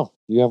 No,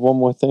 you have one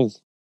more thing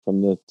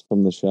from the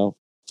show.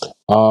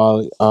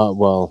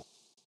 Well,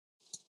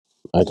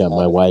 I got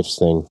my wife's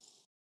thing.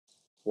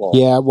 Whoa.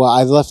 Yeah, well,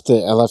 I left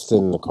it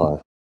in the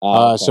car.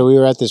 Okay. So we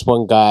were at this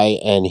one guy,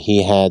 and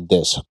he had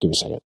this. Give me a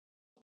second.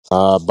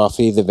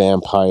 Buffy the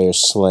Vampire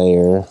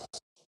Slayer.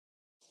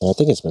 I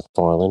think it's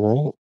McFarlane,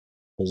 right?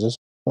 Is this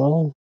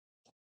McFarlane?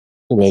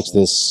 Who makes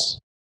this?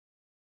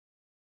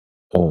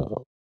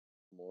 More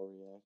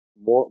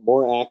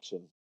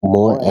action.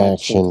 More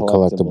action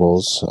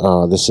collectibles.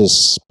 This is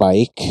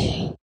Spike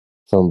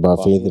from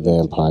Buffy the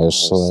Vampire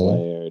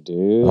Slayer.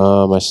 Dude.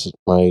 My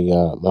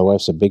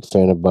wife's a big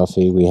fan of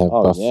Buffy. We have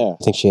Buffy. Yeah.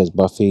 I think she has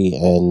Buffy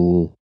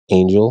and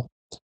Angel,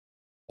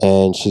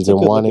 and she's been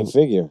wanting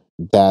figure.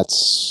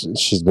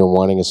 She's been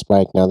wanting a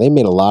Spike. Now they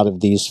made a lot of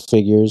these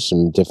figures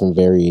and different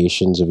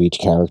variations of each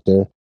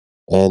character,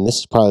 and this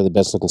is probably the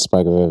best looking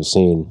Spike I've ever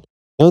seen.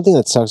 The only thing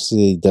that sucks is that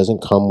he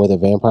doesn't come with a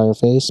vampire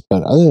face,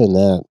 but other than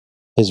that,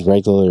 his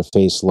regular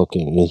face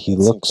looking, he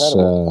looks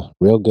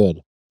real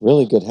good.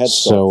 Really good head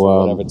sculpt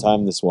for whatever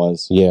time this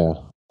was. Yeah.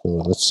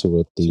 Let's see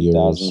what the year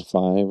is.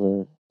 2005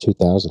 or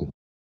 2000.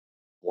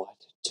 What?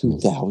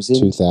 2000?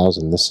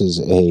 2000. This is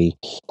a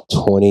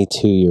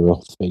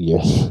 22-year-old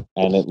figure.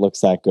 And it looks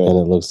that good. And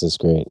it looks this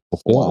great. I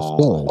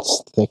feel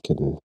it's thick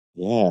and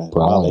brolic.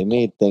 Wow, they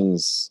made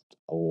things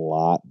a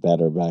lot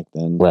better back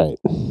then. Right.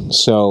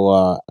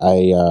 So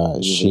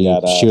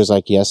she was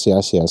like, yes,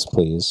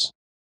 please.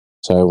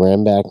 So I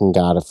ran back and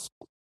got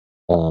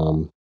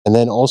and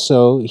then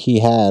also he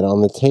had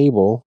on the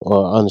table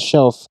or on the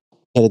shelf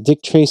had a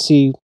Dick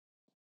Tracy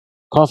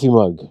coffee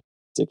mug.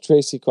 Dick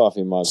Tracy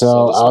coffee mug. So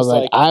I was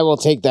like, I will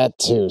take that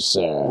too,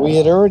 sir. We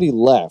had already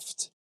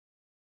left.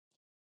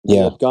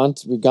 We'd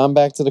gone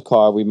back to the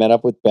car. We met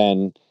up with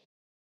Ben.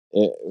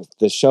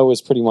 The show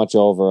was pretty much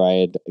over.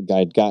 I'd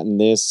gotten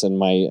this and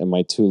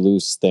my two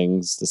loose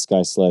things, the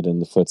Sky Sled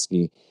and the foot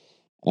ski.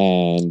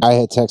 And I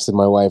had texted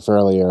my wife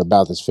earlier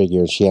about this figure,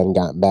 and she hadn't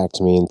gotten back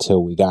to me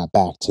until we got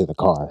back to the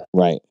car.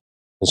 Right.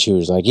 And she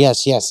was like,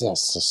 yes.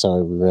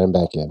 So we ran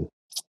back in.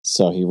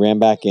 So he ran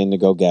back in to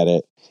go get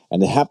it.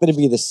 And it happened to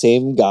be the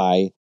same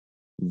guy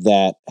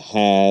that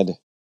had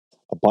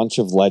a bunch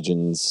of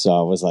legends. So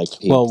I was like,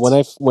 peaked. Well,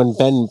 when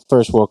Ben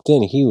first walked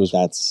in,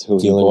 that's who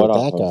dealing he bought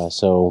with that guy.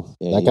 So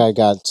that guy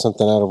got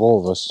something out of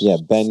all of us. Yeah,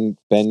 Ben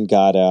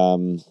got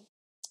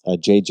a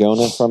J.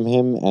 Jonah from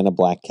him and a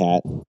Black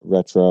Cat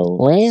retro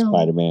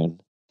Spider-Man.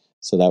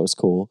 So that was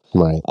cool.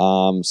 Right.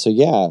 So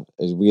yeah,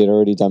 we had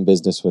already done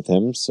business with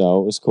him,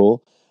 so it was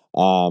cool.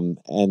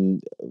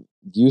 And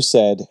you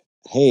said,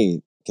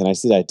 "Hey, can I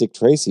see that Dick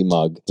Tracy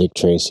mug?" Dick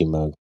Tracy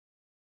mug.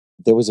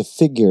 There was a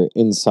figure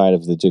inside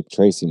of the Dick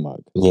Tracy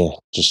mug. Yeah,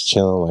 just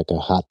chilling like a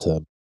hot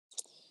tub.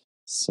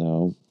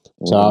 So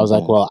I was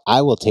like, well,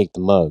 I will take the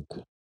mug.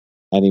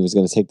 And he was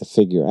going to take the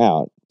figure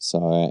out.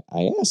 So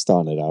I asked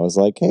on it. I was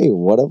like, hey,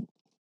 what do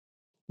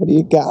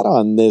you got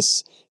on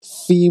this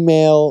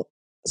female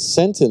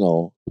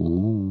Sentinel?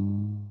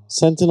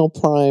 Sentinel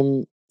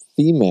Prime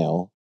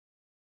female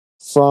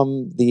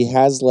from the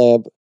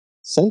HasLab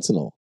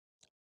Sentinel.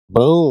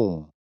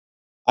 Boom.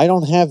 I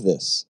don't have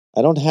this.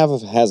 I don't have a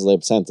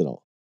HasLab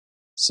Sentinel.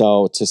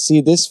 So to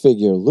see this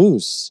figure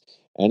loose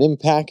and in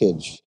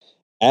package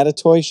at a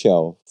toy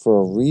show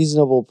for a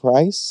reasonable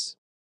price,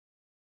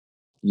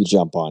 you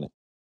jump on it.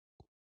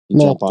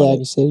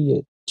 Daddy said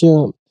you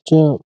jump.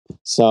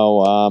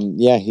 So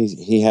yeah,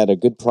 he had a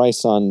good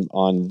price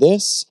on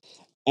this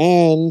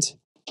and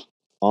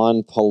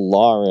on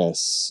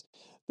Polaris.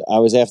 I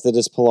was after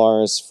this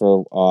Polaris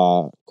for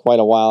quite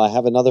a while. I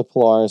have another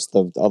Polaris,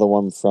 the other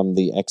one from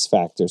the X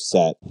Factor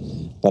set,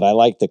 but I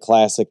like the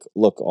classic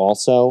look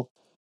also.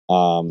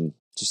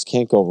 Just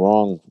can't go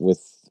wrong with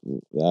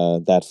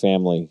that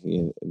family,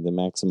 the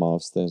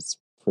Maximovs. That's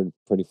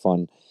pretty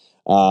fun.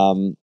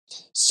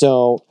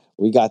 So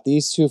we got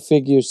these two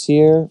figures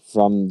here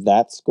from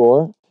that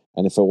score.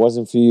 And if it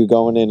wasn't for you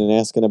going in and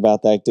asking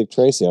about that Dick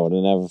Tracy, I would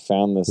have never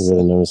found this. You would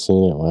have never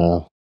seen it.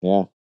 Wow.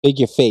 Yeah.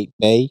 Figure fate,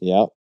 babe.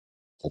 Yep.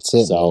 That's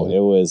it. So man.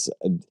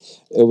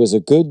 it was a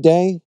good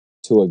day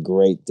to a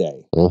great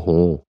day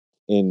Mm-hmm.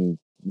 in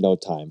no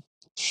time.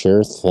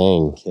 Sure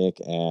thing.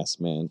 Kick ass,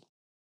 man.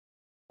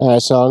 All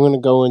right, so I'm going to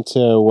go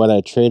into what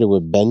I traded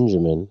with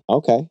Benjamin.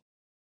 Okay.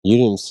 You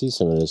didn't see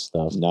some of this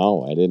stuff.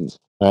 No, I didn't.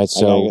 All right,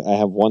 so I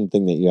have one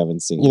thing that you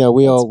haven't seen. You know,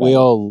 we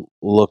all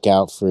look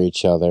out for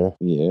each other.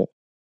 Yeah.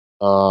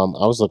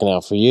 I was looking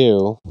out for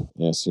you.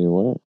 Yes, you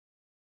were.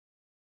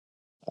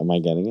 Am I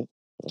getting it?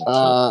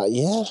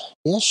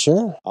 Yeah,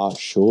 sure. Oh,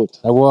 shoot.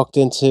 I walked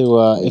into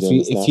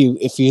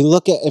if you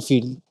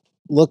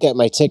look at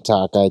my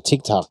TikTok, I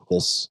TikTok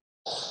this.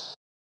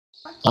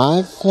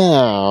 I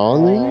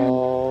found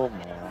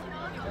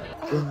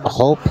a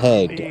whole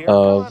peg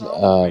of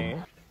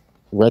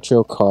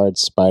retro card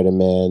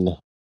Spider-Man,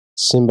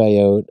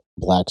 symbiote,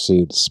 black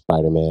suit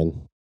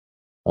Spider-Man.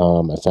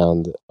 I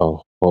found a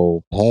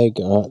whole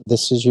peg.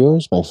 This is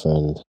yours, my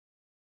friend.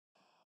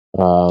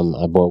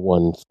 I bought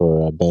one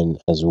for Ben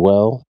as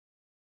well,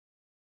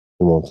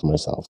 and one for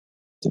myself.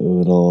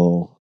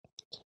 Doodle.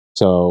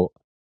 So,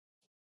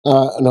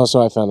 and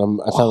also I found him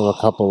a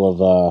couple of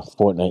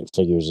Fortnite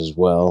figures as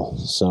well.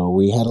 So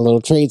we had a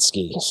little trade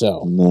ski.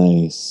 So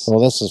nice. Well,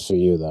 this is for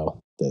you though.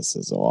 This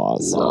is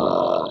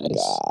awesome,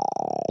 nice.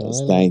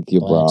 Guys. Thank you,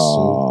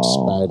 bro.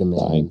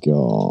 Spider-Man. Thank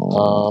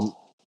you.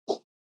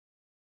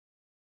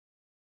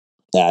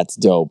 That's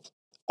dope.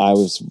 I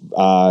was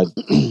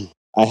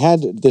I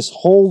had this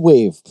whole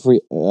wave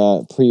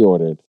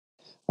pre-ordered.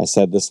 I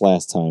said this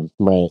last time.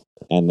 Right.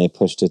 And they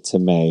pushed it to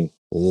May.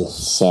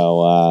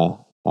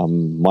 So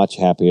I'm much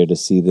happier to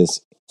see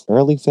this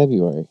early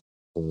February.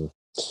 All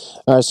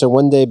right, so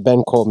one day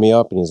Ben called me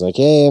up and he's like,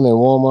 hey, I'm in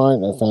Walmart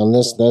and I found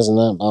this, and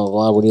that, blah, blah,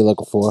 blah. What are you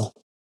looking for?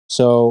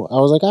 So I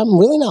was like, I'm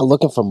really not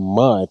looking for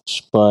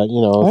much, but,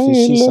 you know, if you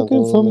see something. I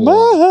ain't looking for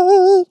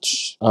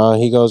much.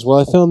 He goes, well,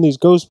 I found these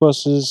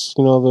Ghostbusters,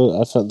 you know,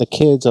 I found the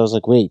kids. I was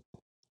like, wait,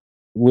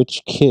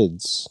 which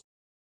kids?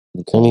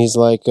 Okay. And he's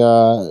like,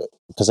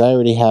 because I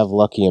already have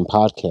Lucky and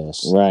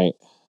Podcast. Right.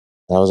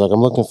 I was like,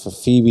 I'm looking for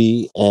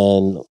Phoebe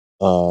and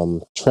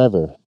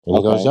Trevor. And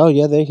he goes, oh,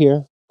 yeah, they're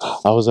here.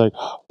 I was like,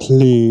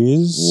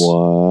 please.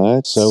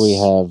 What? So we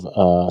have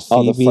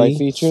Phoebe, the Fright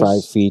Features?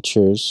 Fright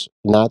Features,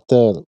 not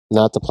the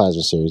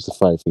Plasma series, the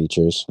Fright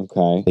Features.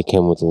 Okay. They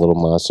came with the little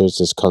monsters.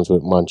 This comes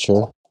with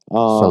Muncher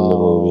from the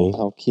movie.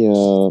 How cute.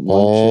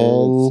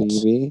 Muncher and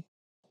Phoebe.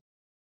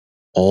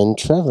 And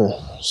Trevor.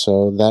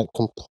 So that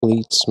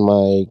completes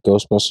my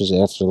Ghostbusters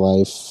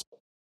Afterlife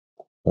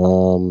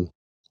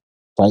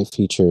Fright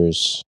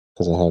Features,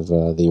 because I have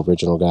the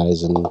original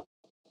guys and I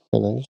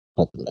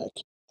put them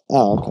back.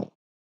 Oh, okay.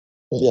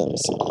 Yeah, let me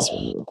see this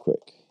one real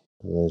quick.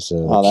 There's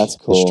that's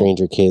cool. The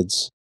Stranger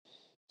Kids.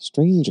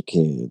 Stranger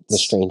Kids. The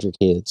Stranger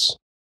Kids.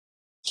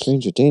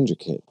 Stranger Danger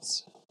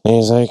Kids. And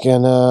he's like,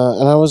 and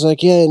I was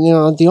like, yeah, you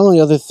know, the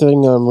only other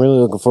thing I'm really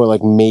looking for,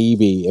 like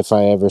maybe if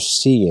I ever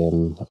see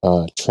him,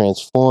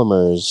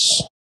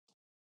 Transformers,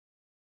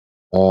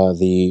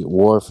 the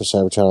War for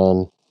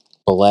Cybertron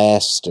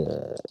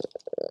Blaster.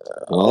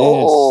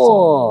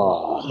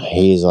 Oh,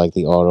 He's like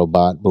the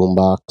Autobot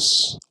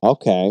boombox.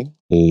 Okay.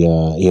 He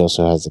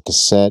also has a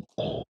cassette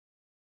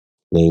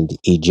named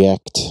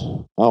Eject.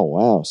 Oh,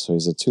 wow. So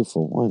he's a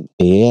 2-for-1.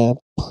 Yeah,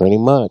 pretty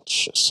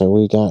much. So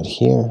we got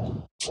here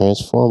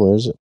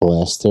Transformers,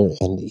 Blaster,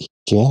 and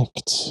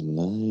Eject.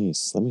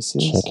 Nice. Let me see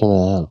this. Check him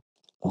out.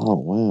 Oh,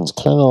 wow. It's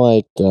kind of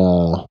like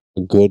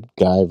a good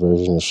guy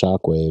version of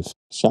Shockwave.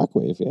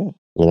 Shockwave, yeah.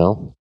 You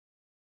know?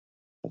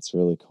 That's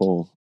really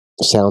cool.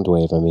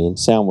 Soundwave, I mean.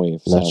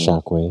 Soundwave. Not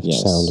Shockwave.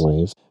 Yes.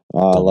 Soundwave.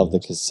 Oh, I love the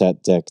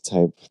cassette deck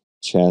type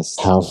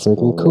chest. How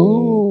freaking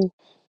cool.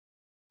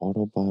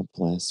 Autobot,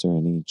 Blaster,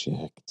 and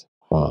Eject.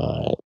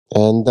 Right.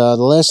 And the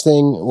last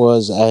thing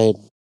was I had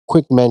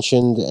quick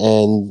mentioned,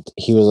 and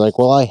he was like,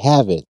 well, I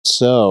have it,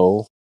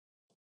 so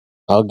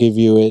I'll give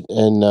you it,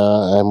 and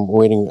I'm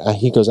waiting.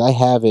 He goes, I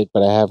have it,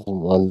 but I have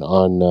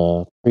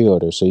on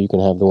pre-order, so you can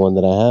have the one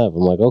that I have.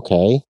 I'm like,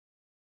 okay.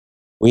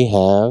 We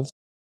have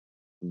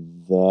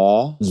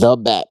the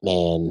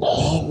Batman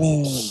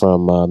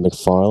from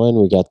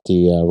McFarlane. We got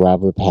the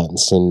Robert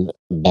Pattinson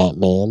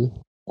Batman.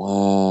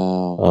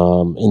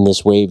 Wow. In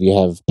this wave, you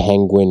have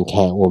Penguin,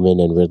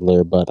 Catwoman, and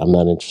Riddler, but I'm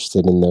not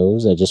interested in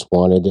those. I just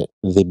wanted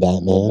the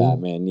Batman. The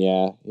Batman,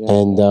 yeah.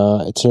 And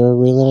it's a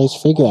really nice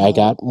figure. I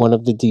got one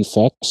of the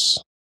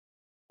defects.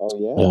 Oh,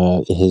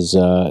 yeah?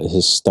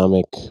 His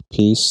stomach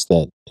piece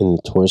that in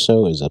the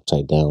torso is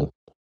upside down.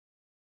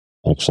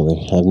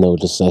 Actually, I've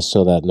noticed. I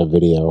saw that in a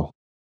video.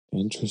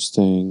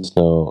 Interesting.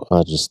 So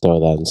I'll just throw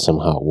that in some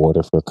hot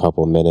water for a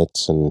couple of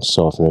minutes and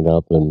soften it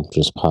up and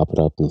just pop it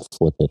up and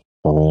flip it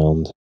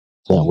around.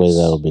 That way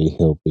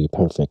he'll be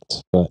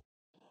perfect. But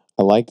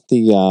I like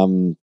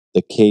the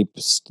cape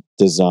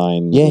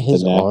design. Yeah,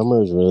 his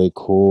armor is really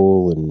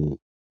cool, and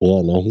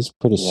he's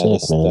pretty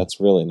sick, man. That's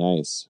really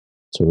nice.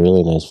 It's a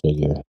really nice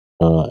figure.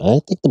 I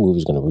think the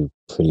movie's gonna be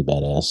pretty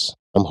badass.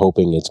 I'm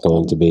hoping it's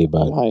going to be,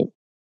 but I'm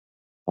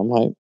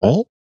hype.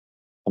 Right?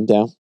 I'm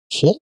down.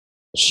 Shit,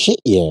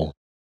 yeah.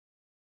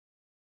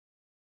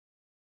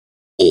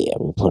 Yeah,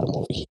 we'll put him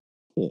over here.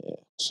 Yeah.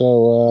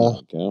 So,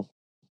 there we go.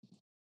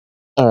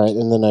 All right,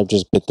 and then I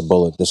just bit the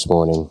bullet this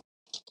morning.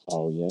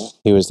 Oh, yeah?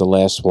 He was the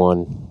last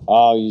one.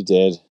 Oh, you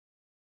did?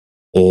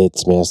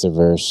 It's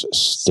Masterverse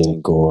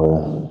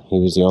Stinkor. He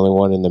was the only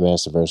one in the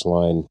Masterverse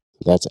line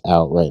that's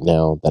out right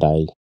now that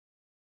I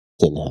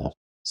didn't have.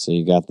 So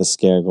you got the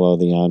Scareglow,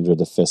 the Andra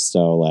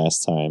DeFisto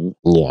last time.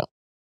 Yeah.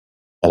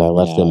 And I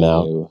left him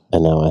out,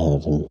 and now I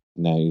have him.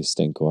 Now you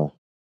Stinkor.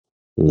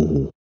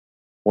 Mm-hmm.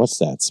 What's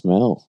that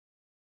smell?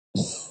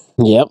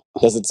 Yep.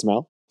 Does it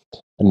smell?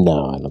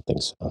 No, I don't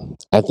think so.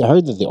 I've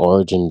heard that the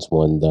Origins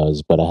one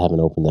does, but I haven't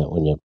opened that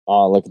one yet.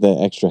 Oh, look at the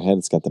extra head.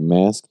 It's got the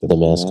mask. The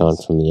mask on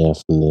from the...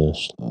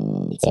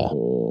 Oh, that's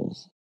cool.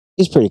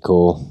 He's pretty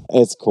cool.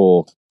 It's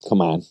cool.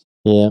 Come on.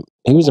 Yeah.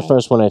 He was the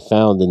first one I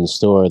found in the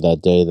store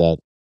that day that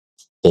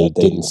they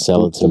didn't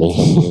sell it to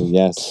me.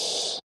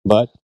 Yes.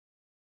 But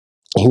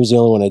he was the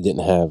only one I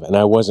didn't have, and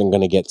I wasn't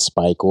going to get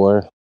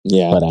Spike-Or.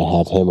 Yeah. But I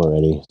have him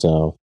already,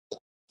 so...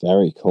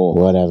 Very cool.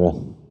 Whatever.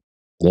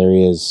 There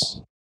he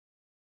is.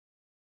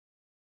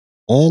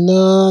 And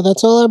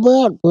that's all I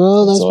brought,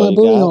 bro. That's my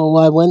booty hole.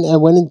 I went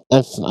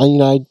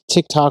and I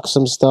TikTok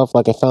some stuff.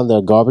 Like I found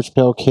the Garbage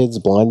Pail Kids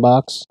blind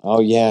box.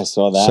 Oh yeah, I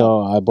saw that.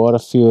 So I bought a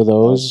few of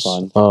those. That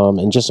was fun.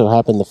 And just so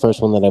happened the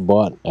first one that I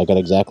bought, I got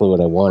exactly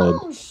what I wanted.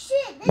 Oh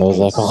shit! I was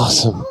like,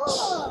 awesome.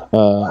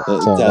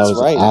 So that's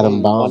right.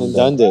 Adam Bond. One and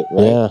done it,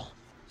 right? Yeah.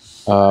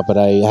 But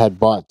I had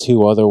bought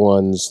two other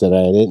ones that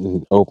I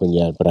didn't open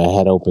yet, but I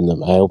had opened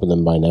them. I opened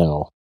them by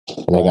now,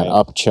 and I got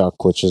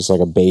Upchuck, which is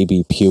like a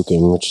baby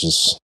puking, which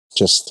is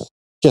just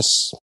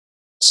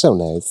so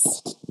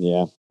nice.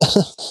 Yeah.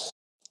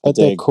 But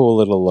they're cool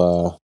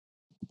little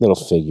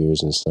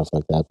figures and stuff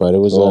like that. But it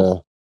was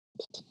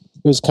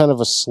it was kind of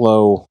a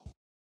slow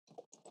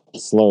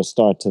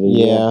start to the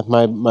year. Yeah,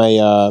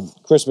 my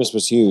Christmas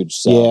was huge.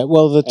 So yeah,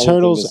 well the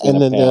Turtles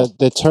and then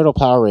the Turtle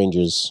Power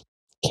Rangers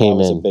came in.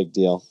 That was a big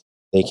deal.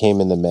 They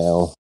came in the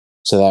mail,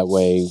 so that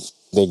way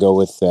they go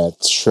with that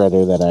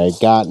shredder that I had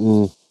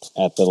gotten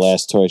at the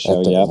last toy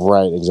show. Yeah,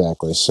 right,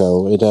 exactly.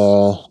 So it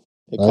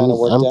kind of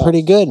worked out. I'm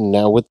pretty good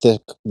now with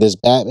this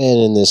Batman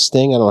and this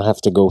thing. I don't have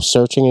to go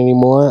searching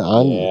anymore.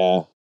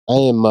 I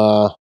am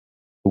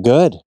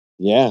good.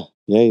 Yeah,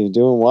 you're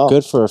doing well.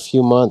 Good for a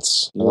few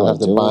months. I don't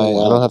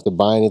have to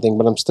buy anything,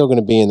 but I'm still going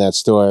to be in that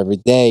store every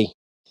day.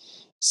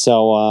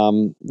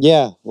 So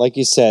like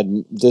you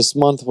said, this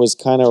month was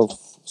kind of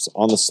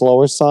on the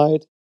slower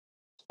side,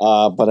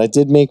 but I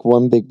did make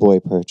one big boy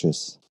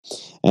purchase,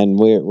 and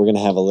we're going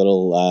to have a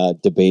little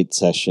debate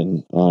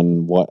session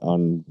on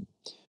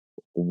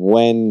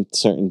when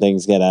certain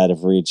things get out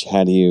of reach,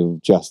 how do you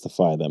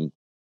justify them?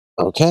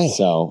 Okay.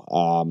 So,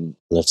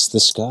 let's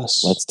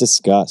discuss.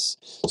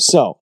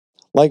 So,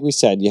 like we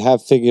said, you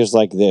have figures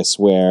like this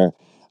where,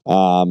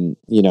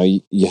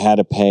 you had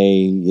to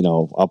pay,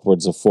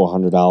 upwards of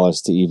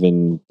 $400 to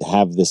even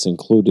have this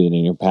included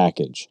in your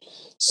package.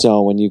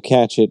 So when you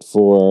catch it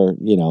for,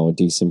 a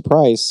decent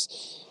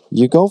price,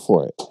 you go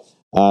for it.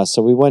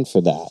 So we went for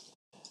that.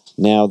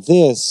 Now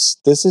this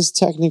is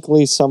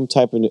technically some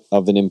type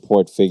of an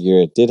import figure.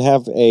 It did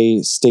have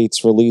a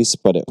States release,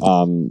 but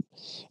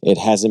it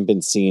hasn't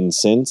been seen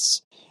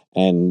since.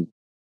 And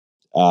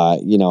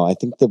you know, I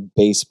think the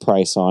base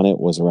price on it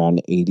was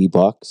around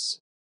 $80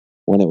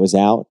 when it was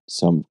out.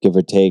 So give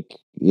or take,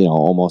 you know,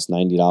 almost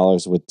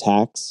 $90 with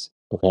tax.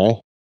 Okay.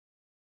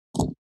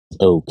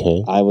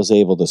 Okay. I was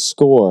able to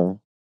score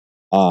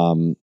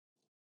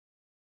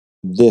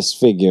this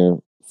figure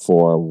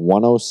for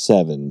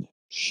 $107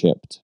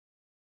 shipped.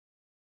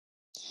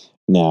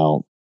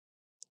 Now,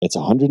 it's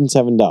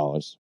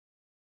 $107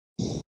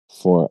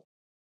 for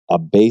a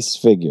base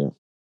figure.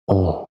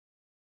 Oh.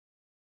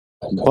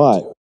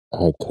 But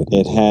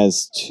it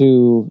has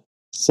two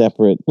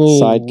separate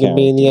side characters.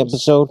 Be in the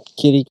episode,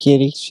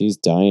 kitty. She's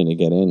dying to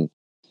get in.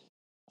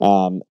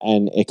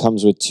 And it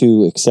comes with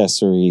two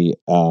accessory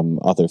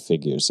other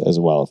figures as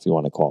well, if you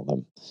want to call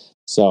them.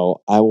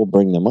 So I will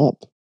bring them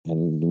up,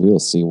 and we'll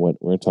see what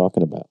we're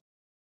talking about.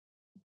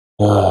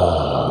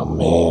 Oh,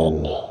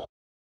 man.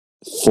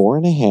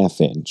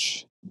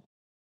 4.5-inch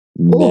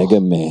Mega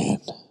Man.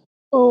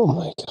 Oh,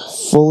 my God.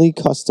 Fully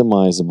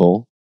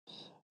customizable.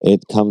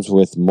 It comes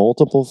with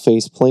multiple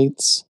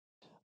faceplates,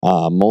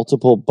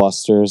 multiple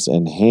busters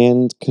and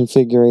hand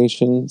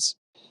configurations.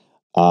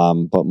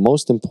 But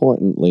most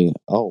importantly,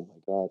 oh my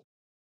God,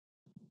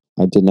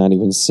 I did not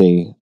even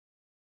see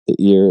the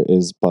ear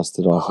is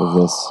busted off of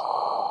this.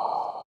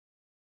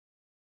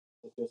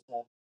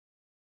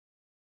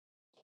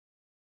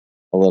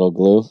 A little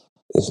glue.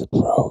 Is it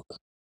broke?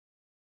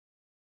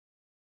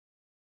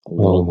 A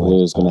little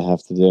glue is going to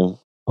have to do.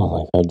 Oh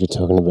my God, you're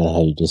talking about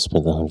how you just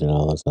spent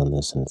 $100 on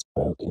this and it's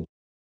broken.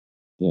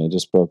 Yeah, I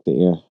just broke the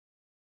ear.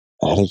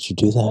 How did you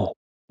do that?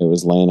 It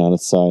was laying on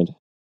its side.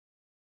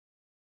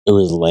 It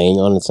was laying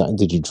on its side?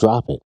 Did you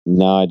drop it?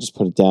 No, I just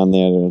put it down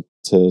there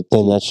to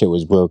Then that shit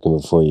was broken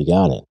before you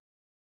got it.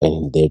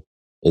 And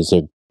is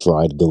there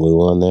dried glue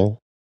on there?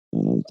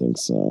 I don't think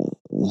so.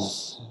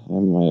 I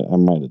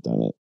might have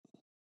done it.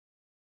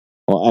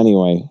 Well,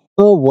 anyway.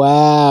 Oh,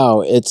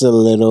 wow. It's a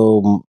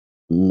little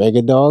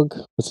Mega Dog?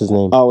 What's his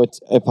name? Oh, it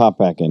popped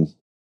back in.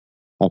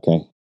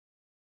 Okay.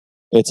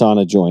 It's on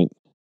a joint.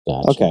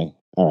 Gotcha. Okay.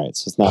 All right.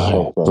 So it's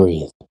not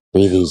broken.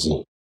 Breathe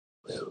easy.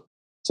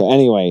 So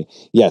anyway,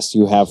 yes,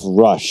 you have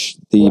Rush,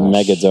 the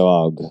Mega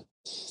Dog,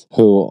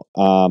 who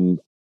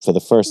for the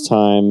first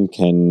time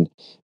can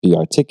be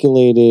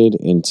articulated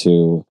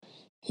into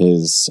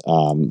his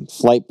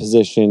flight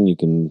position. You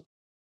can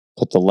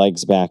put the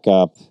legs back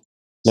up.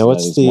 Now,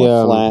 what's the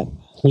flat?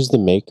 Who's the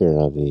maker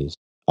of these?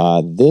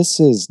 This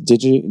is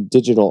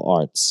Digital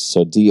Arts,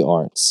 so D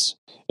Arts.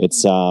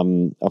 It's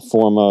a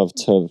form of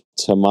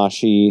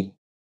Tamashii,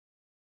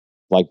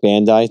 like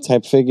Bandai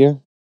type figure.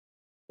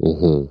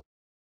 Mm-hmm.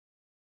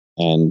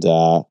 And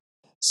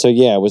so,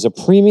 yeah, it was a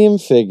premium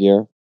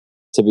figure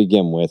to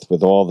begin with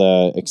all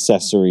the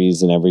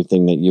accessories and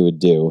everything that you would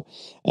do.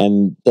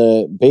 And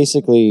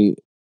basically,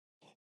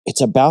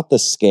 it's about the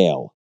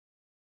scale.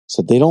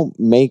 So they don't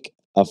make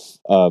a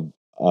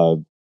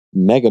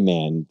Mega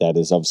Man that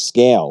is of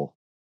scale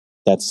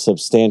that's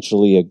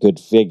substantially a good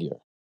figure.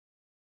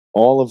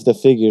 All of the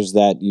figures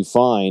that you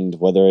find,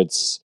 whether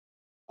it's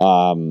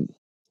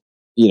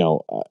you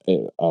know,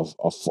 a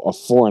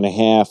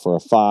 4.5 or a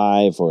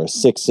 5 or a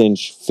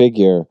 6-inch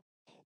figure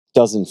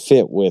doesn't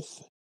fit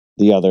with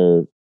the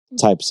other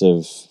types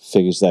of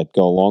figures that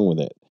go along with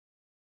it.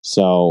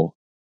 So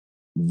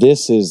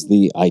this is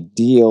the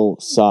ideal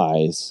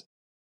size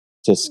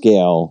to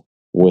scale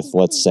with,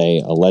 let's say,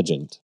 a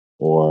Legend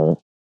or,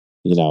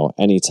 you know,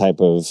 any type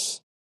of...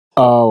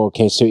 Oh,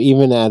 okay. So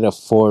even at a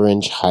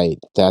 4-inch height,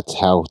 that's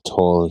how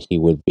tall he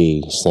would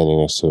be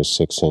standing next to a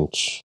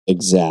 6-inch.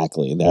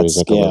 Exactly. That he's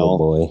scale. Like a little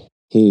boy.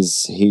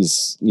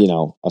 He's you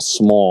know, a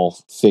small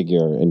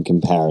figure in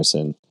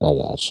comparison. I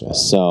gotcha.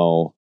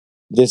 So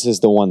this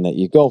is the one that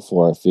you go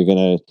for if you're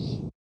gonna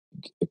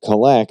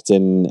collect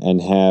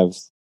and have,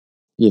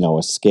 you know,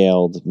 a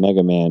scaled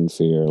Mega Man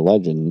for your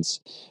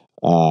Legends.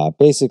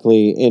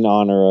 Basically in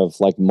honor of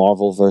like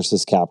Marvel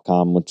vs.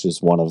 Capcom, which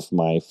is one of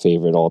my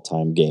favorite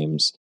all-time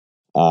games.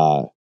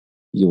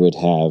 You would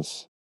have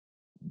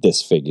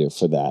this figure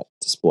for that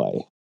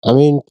display. I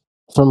mean,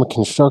 from a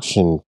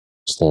construction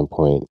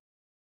standpoint,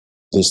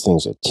 these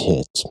things are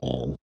tits,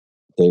 man.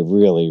 They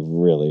really,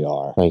 really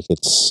are. Like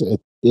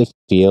it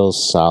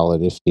feels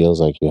solid. It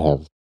feels like you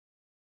have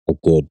a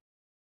good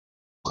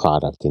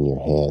product in your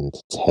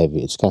hand. It's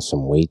heavy. It's got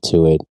some weight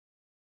to it.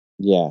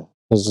 Yeah.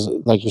 Because,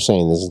 like you're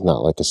saying, this is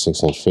not like a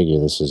 6-inch figure.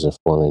 This is a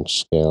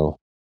 4-inch scale.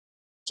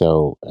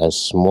 So, as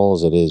small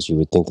as it is, you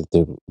would think that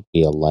there would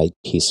be a light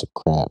piece of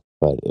crap,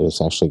 but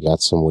it's actually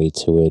got some weight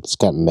to it. It's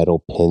got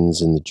metal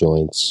pins in the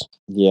joints.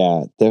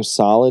 Yeah, they're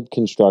solid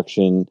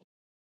construction.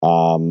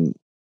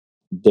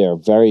 They're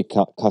very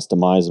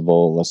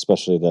customizable,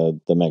 especially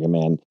the Mega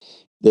Man.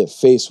 The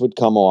face would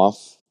come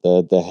off.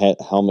 The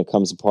helmet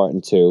comes apart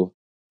in two,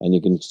 and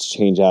you can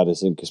change out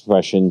his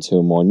expression to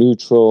a more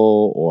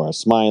neutral or a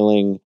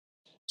smiling.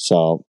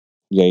 So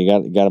yeah,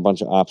 you got a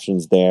bunch of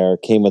options there.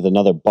 Came with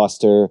another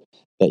buster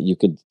that you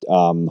could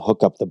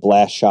hook up the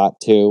blast shot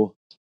to.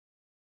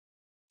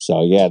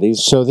 So yeah,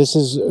 these. So this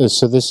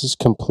is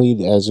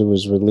complete as it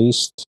was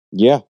released.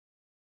 Yeah,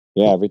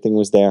 everything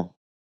was there.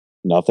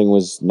 Nothing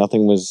was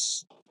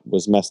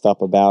messed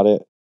up about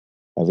it.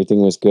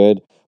 Everything was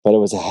good, but it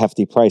was a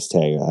hefty price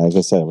tag. Like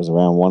I said, it was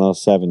around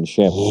 $107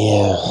 shipped.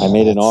 Yeah, I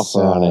made an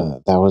offer on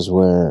it. That's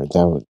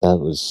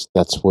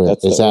where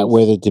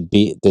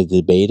the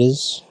debate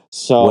is?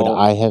 So would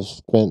I have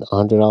spent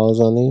 $100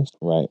 on these?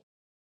 Right.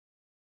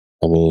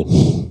 I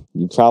mean,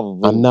 you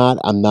probably. I'm not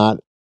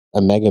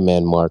a Mega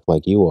Man mark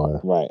like you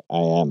are. Right, I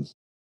am.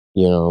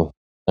 You know,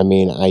 I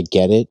mean, I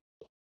get it.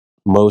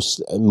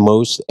 Most,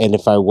 and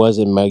if I was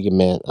a Mega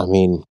Man, I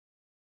mean,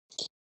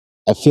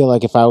 I feel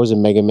like if I was a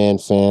Mega Man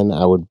fan,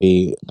 I wouldn't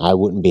be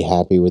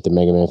happy with the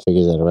Mega Man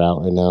figures that are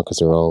out right now because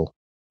they're all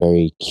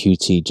very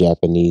cutesy,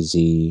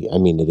 Japanesey. I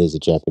mean, it is a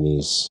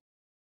Japanese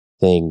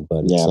thing,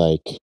 but it's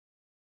like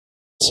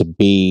to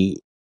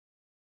be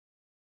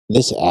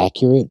this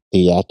accurate,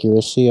 the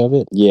accuracy of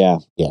it. Yeah.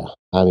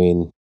 I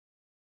mean,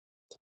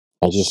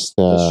 I just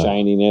the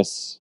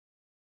shininess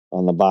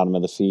on the bottom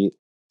of the feet.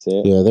 See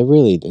it? Yeah,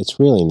 it's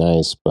really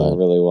nice, but they're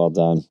really well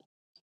done.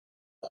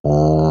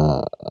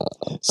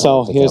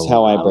 So here's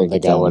how I break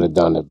it down. I would have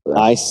done it. Bro.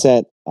 I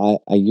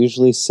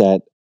usually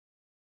set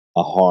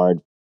a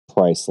hard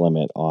price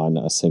limit on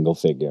a single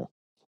figure.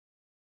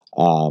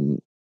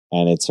 And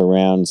it's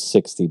around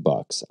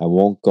 $60. I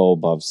won't go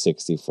above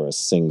 60 for a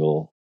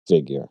single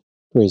figure.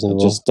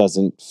 Reasonable. It just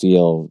doesn't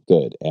feel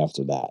good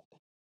after that.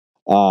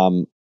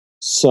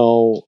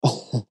 So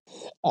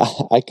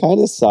I kind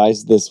of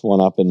sized this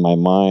one up in my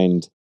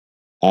mind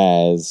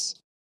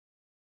as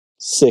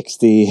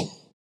 60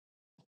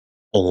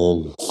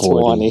 and then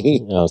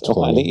 40.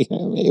 20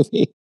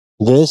 maybe.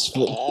 This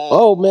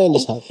oh man,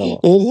 this hat fell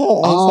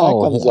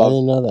off. I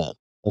didn't know that.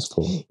 That's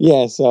cool.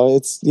 Yeah, so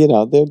it's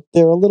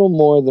they're a little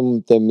more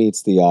than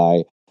meets the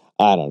eye.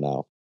 I don't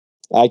know.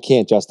 I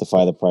can't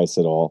justify the price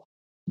at all,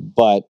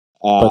 but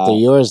they're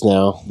yours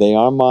now. They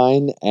are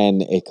mine,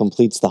 and it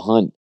completes the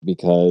hunt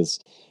because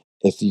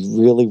if you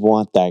really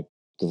want that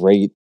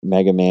great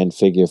Mega Man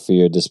figure for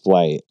your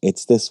display,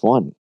 it's this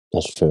one.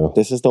 That's true.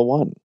 This is the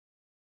one.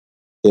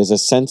 There's a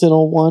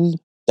Sentinel one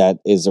that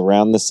is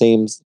around the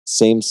same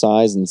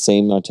size and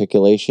same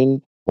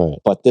articulation, right?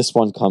 But this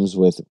one comes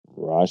with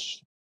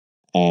Rush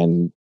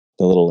and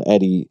the little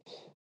Eddie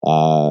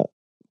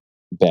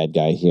bad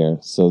guy here.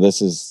 So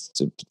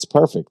it's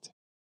perfect.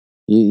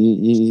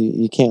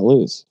 You can't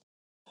lose.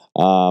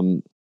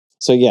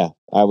 So yeah,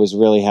 I was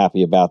really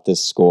happy about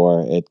this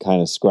score. It kind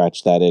of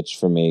scratched that itch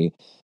for me,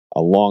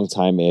 a long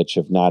time itch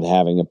of not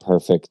having a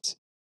perfect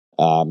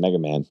Mega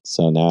Man.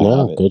 So now I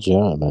have it. Good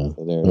job, man.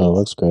 So there it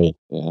looks great.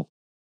 Yeah.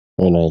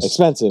 Very nice.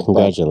 Expensive.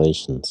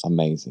 Congratulations.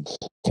 Amazing.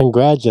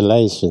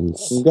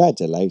 Congratulations.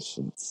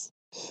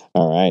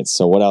 All right.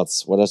 So what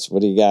else?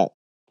 What do you got?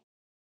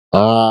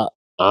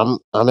 I'm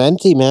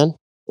empty, man.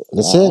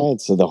 That's it. All right.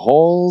 So the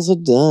holes are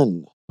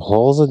done.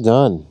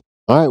 All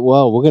right.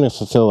 Well, we're going to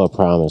fulfill our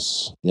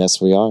promise.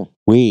 Yes, we are.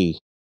 We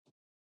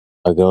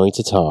are going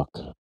to talk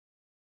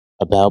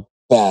about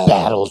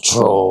Battle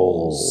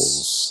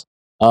Trolls.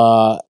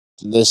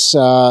 This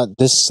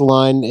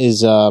line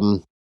is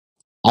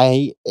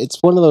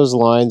it's one of those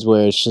lines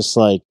where it's just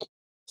like,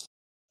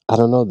 I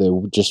don't know,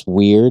 they're just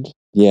weird.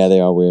 Yeah, they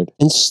are weird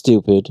and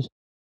stupid.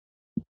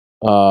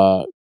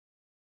 Kind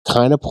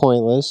of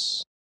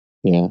pointless.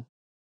 Yeah,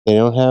 they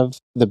don't have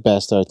the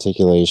best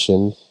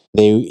articulation.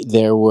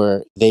 They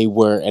were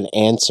an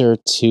answer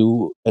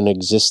to an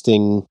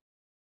existing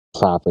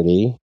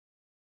property.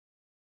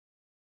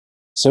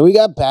 So we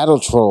got Battle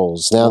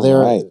Trolls. Now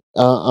right.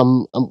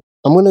 I'm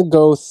gonna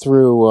go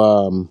through.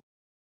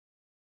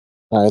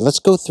 All right, let's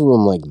go through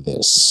them like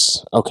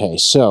this. Okay,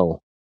 so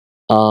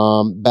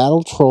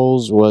Battle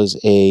Trolls was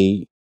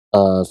a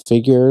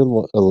figure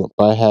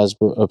by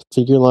Hasbro, a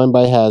figure line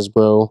by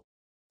Hasbro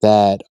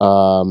that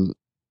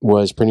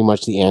was pretty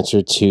much the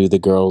answer to the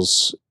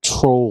girls'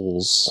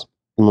 Trolls.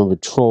 Remember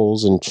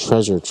Trolls and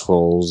Treasure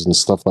Trolls and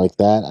stuff like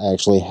that? I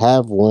actually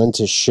have one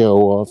to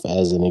show off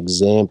as an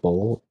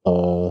example.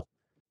 Where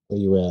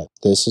you at?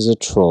 This is a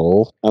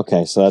troll.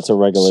 Okay, so that's a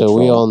regular troll.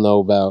 So we all know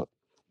about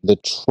the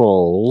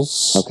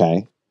trolls.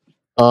 Okay.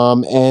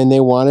 And they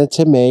wanted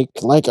to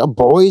make like a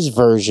boys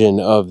version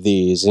of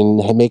these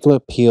and make them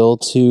appeal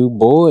to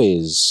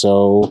boys.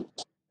 So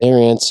their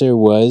answer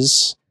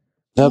was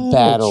the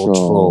Battle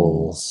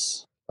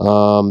Trolls.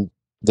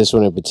 This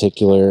one in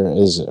particular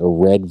is a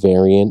red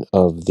variant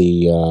of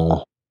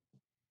the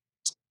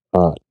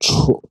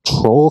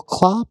Troll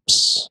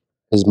Clops.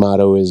 His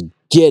motto is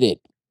 "Get it,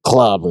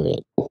 clobber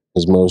it."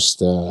 His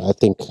most, I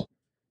think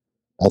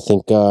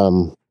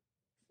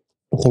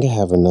I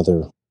have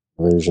another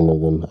version of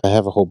them. I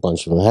have a whole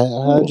bunch of them.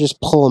 I'll just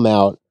pull them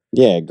out.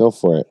 Yeah, go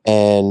for it.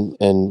 And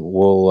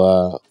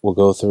we'll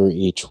go through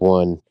each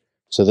one.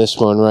 So this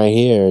one right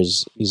here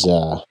he's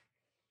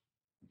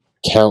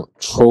Count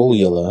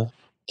Trollula.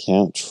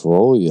 Count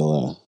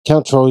Trollula.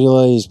 Count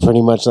Trollula, he's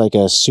pretty much like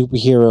a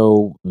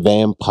superhero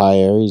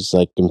vampire. He's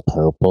like in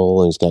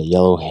purple and he's got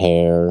yellow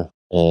hair.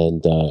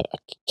 and a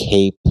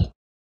cape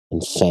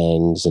and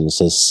fangs, and it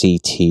says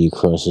CT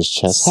across his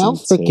chest. How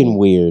freaking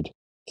weird.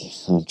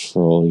 Count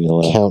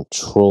Trollula.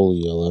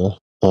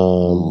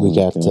 We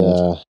got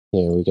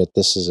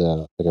this is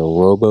like a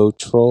Robo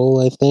Troll,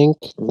 I think.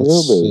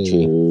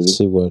 Let's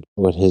see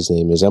what his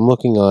name is. I'm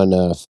looking on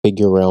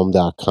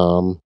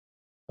FigureRealm.com.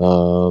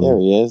 There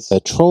he is. A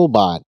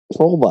Trollbot.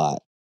 All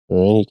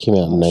right, he came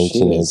out in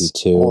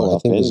 1992. I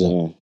think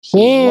she's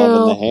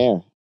loving the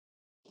hair.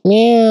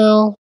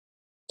 Meow.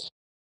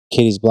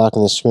 Kitty's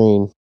blocking the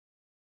screen.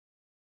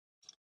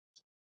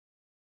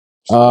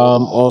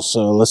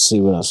 Also, let's see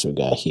what else we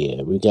got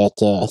here. We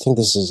got, I think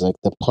this is like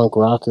the punk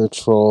rocker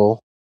troll.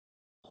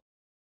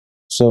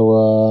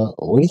 So,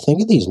 what do you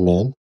think of these,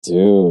 man?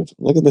 Dude,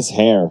 look at this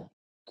hair.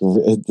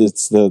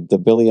 It's the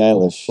Billie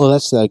Eilish. Well,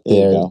 that's like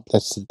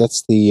that's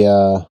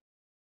the,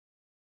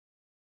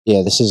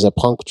 this is a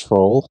punk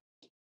troll.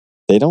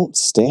 They don't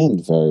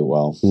stand very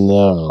well.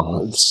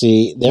 No.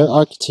 See, their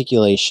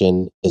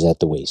articulation is at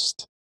the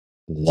waist.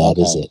 That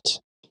is it.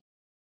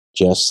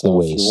 Just the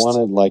waist. If you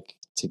wanted, like,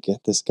 to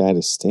get this guy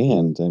to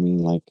stand, I mean,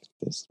 like,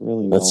 there's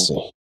really no... Let's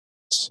see.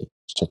 Let's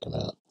check him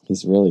out.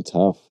 He's really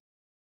tough.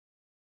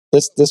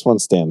 This one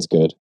stands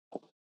good.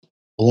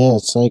 Yeah,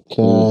 it's like...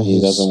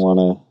 he doesn't want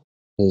to...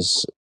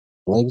 His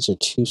legs are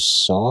too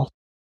soft.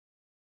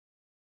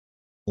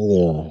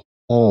 They are. I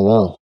don't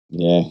know.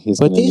 Yeah, he's.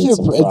 But these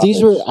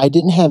were. I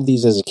didn't have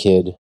these as a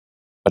kid,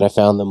 but I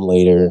found them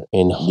later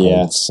in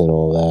hunts and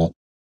all that.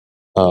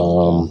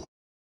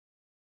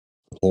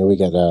 Here we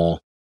got a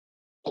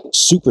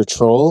Super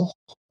Troll.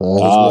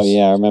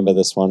 I remember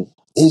this one.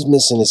 He's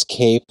missing his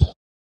cape,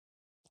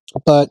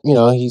 but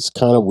he's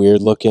kind of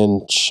weird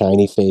looking,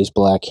 shiny face,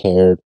 black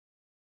hair,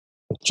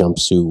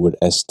 jumpsuit with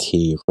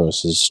ST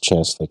across his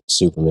chest like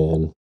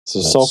Superman.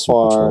 So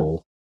far,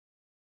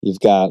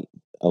 you've got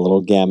a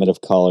little gamut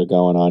of color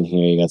going on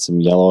here. You got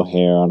some yellow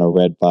hair on a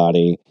red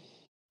body,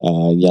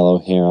 yellow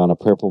hair on a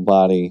purple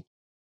body.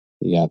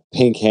 You got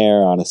pink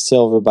hair on a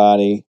silver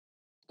body,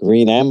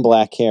 green and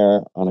black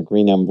hair on a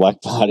green and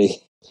black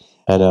body.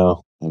 I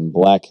know. And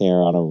black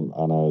hair on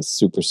a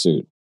super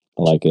suit.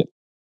 I like it.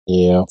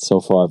 Yeah.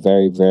 So far,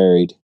 very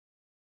varied.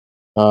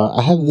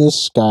 I have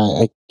this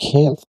guy. I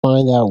can't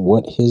find out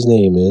what his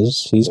name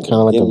is. He's kind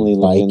of like a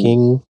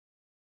Viking.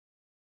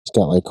 He's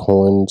got like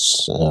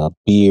horns,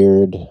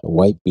 beard, a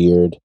white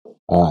beard.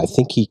 I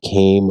think he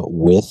came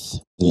with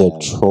the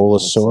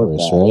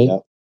Trollosaurus, right?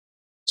 Yep.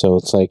 So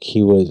it's like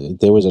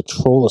there was a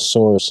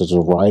Trollosaurus as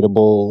a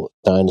rideable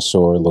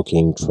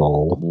dinosaur-looking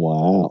troll.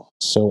 Wow.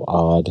 So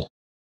odd.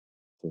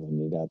 So then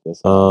you got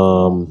this.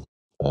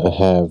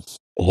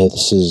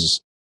 This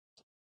is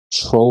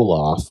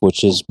Trolloff,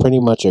 which is pretty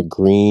much a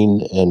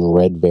green and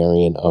red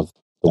variant of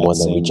the one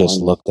that we just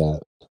looked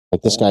at.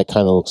 Like this guy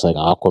kind of looks like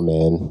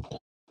Aquaman.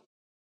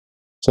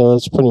 So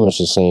it's pretty much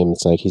the same.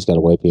 It's like he's got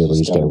a white beard, but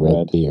he's got a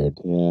red beard.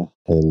 Yeah.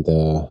 And,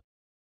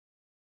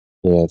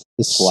 it's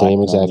the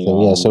same exact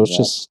thing. Yeah, so it's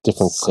just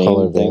different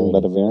color variant. Same thing,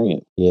 but a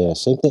variant. Yeah,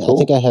 same thing. Cool. I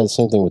think I had the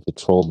same thing with the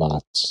troll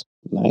bots.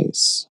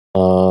 Nice.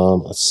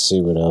 Let's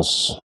see what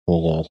else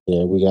we got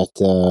here. We got,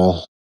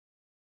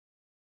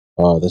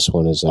 this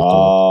one is like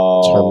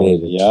a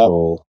Terminator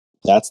troll.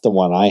 That's the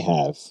one I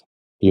have.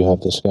 You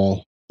have this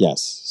guy?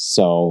 Yes.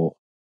 So...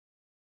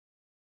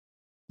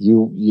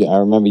 I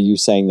remember you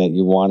saying that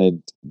you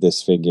wanted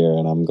this figure,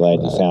 and I'm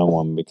glad you found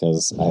one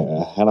because I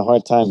had a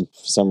hard time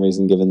for some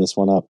reason giving this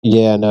one up.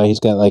 Yeah, no, he's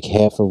got like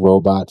half a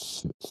robot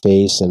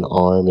face and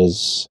arm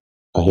is...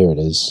 Oh, here it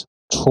is.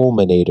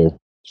 Trollminator.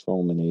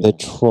 The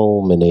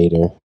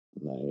Trollminator.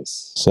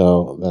 Nice.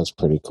 So that's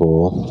pretty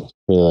cool.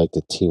 Really like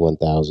the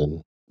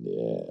T-1000.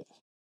 Yeah.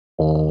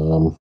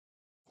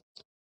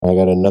 I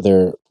got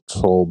another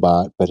troll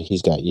bot, but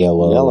he's got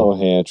yellow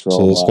hair troll.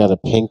 So he's got a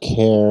pink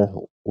hair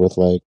with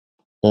like...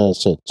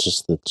 it's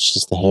just the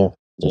hair.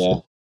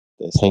 Different.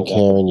 Yeah. Pink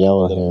hair and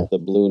yellow hair. The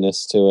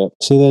blueness to it.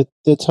 See,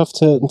 they're tough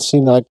to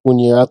see, like, when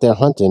you're out there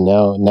hunting.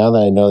 Now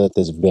that I know that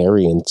there's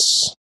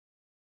variants,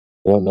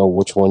 you don't know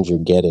which ones you're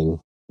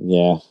getting.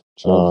 Yeah.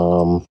 True.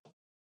 All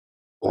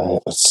right,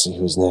 let's see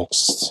who's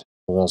next.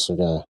 Who else we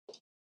got?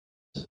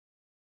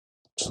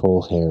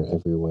 Troll hair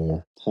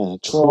everywhere.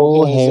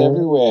 Troll hairs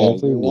everywhere.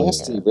 You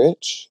nasty,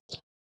 Rich.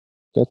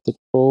 Got the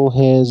troll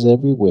hairs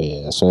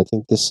everywhere. So I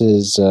think this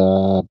is...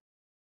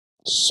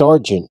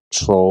 Sergeant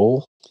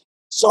Troll.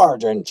 He's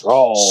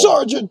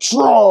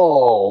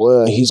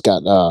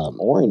got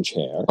orange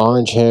hair.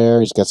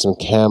 He's got some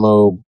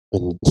camo,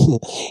 and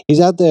he's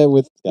out there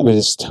with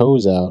his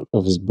toes out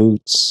of his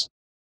boots.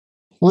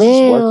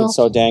 He's working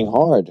so dang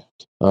hard.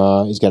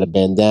 He's got a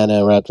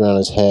bandana wrapped around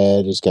his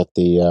head. He's got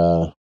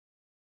the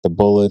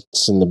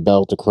bullets and the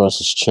belt across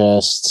his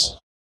chest.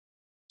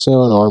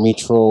 So an army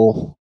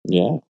troll.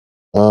 Yeah.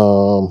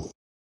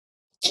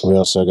 We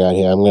also got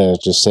here, I'm going to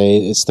just say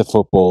it's the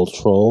football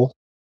troll.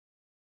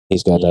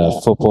 He's got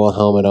a football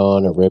helmet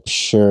on, a ripped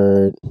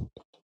shirt.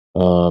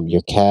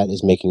 Your cat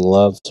is making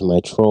love to my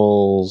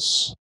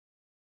trolls.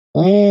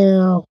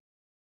 Meow.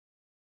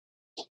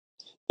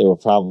 They were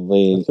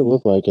probably... What's it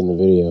look like in the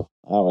video?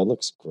 Oh, it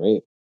looks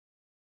great.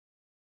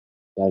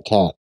 Got a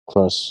cat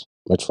across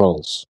my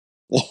trolls.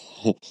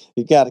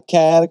 You got a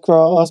cat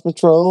across my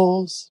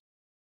trolls.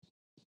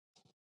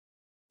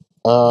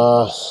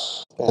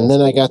 And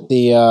then I got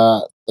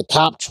the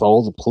cop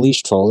troll, the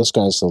police troll. This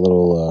guy's a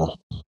little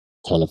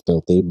kind of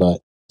filthy,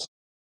 but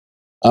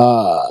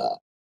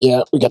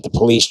yeah, we got the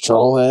police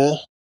troll there.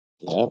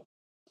 Yep.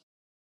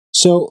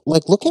 So,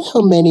 like, look at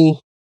how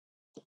many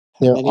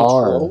there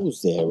are.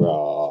 Trolls there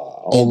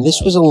are. Oh, and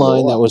this was a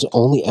line that was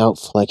only out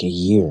for like a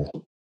year.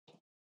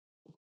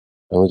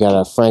 And we got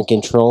a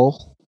Franken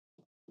troll.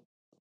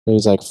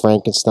 He's like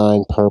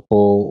Frankenstein,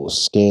 purple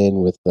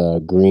skin with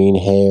green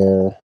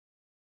hair.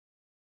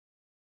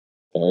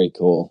 Very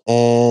cool.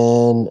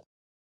 And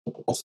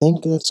I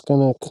think that's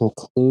gonna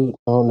conclude.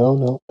 Oh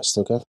no, I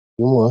still got a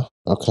few more.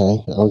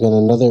 Okay, I got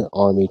another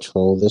army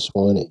troll. This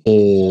one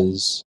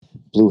is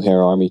blue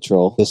hair army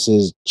troll. This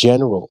is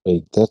general.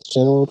 Wait, that's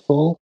general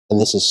troll,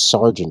 and this is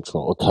sergeant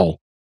troll. Okay,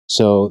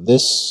 so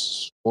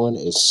this one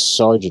is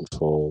sergeant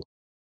troll,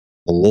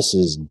 and this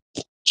is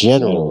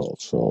general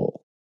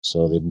troll.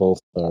 So they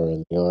both are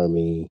in the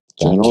army.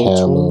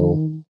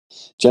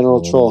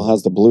 General troll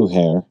has the blue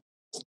hair.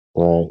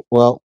 Right.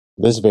 Well,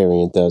 this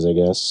variant does, I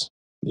guess.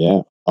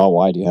 Yeah. Oh,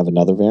 why? Do you have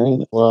another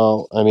variant?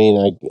 Well, I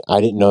mean, I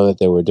didn't know that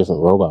there were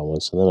different robot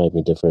ones, so there might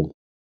be different.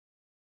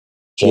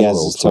 He has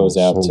his toes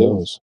out,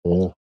 too.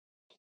 Yeah.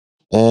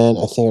 And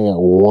I think I got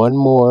one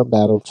more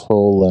battle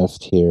troll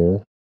left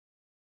here.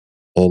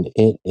 And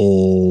it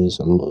is...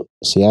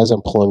 see, as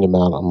I'm pulling them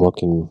out, I'm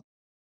looking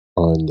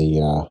on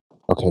the...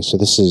 okay, so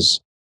this is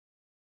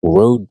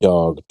Road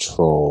Dog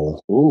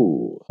Troll.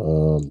 Ooh.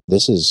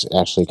 This is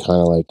actually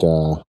kind of like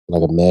a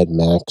Mad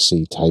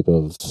Maxy type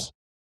of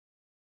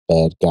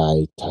bad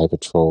guy type of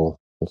troll.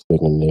 If they're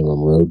gonna name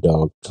him Road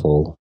Dog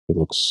Troll. He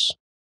looks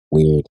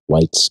weird.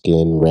 White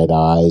skin, red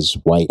eyes,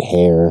 white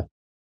hair.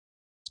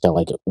 It's got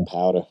like a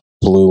powder,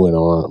 blue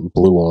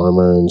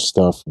armor and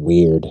stuff.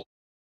 Weird.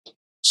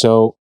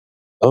 So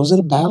those are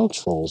the battle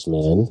trolls,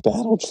 man.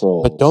 Battle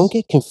trolls. But don't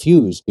get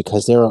confused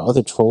because there are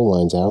other troll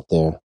lines out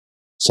there,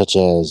 such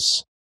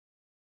as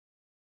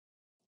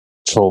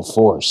Troll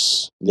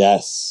Force.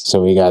 Yes.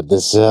 So we got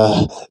this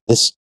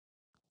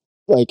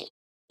like.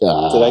 Did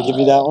I give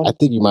you that one? I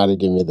think you might have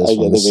given me this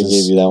one. I think I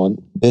gave you that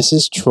one. This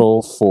is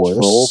Troll Force.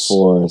 Troll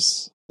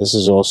Force. This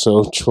is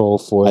also Troll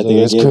Force. I think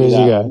this crazy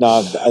guy.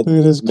 No, look at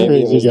this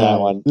crazy guy. That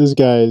one. This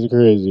guy is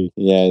crazy.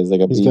 Yeah, he's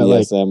like a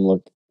BDSM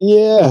look.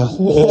 Yeah.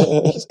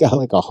 He's got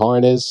like a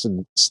harness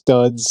and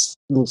studs.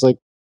 Looks like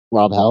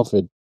Rob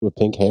Halford with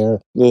pink hair.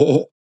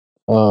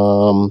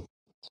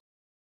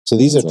 So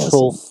these are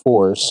Troll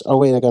Force. Oh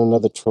wait, I got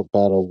another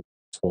battle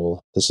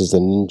troll. This is the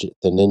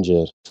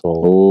ninja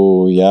troll.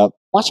 Oh, yep.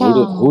 Watch out.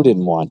 Who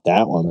didn't want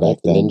that one back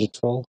then? Ninja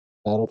troll,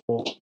 battle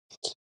troll.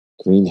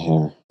 Green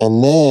hair.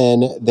 And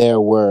then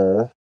there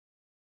were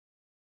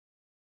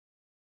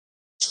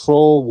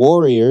Troll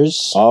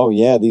Warriors. Oh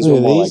yeah, these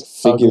were more like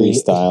figure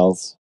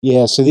styles.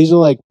 Yeah, so these are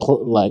like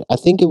I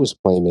think it was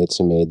Playmates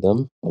who made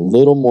them. A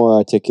little more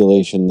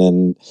articulation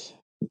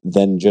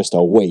than just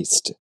a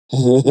waist.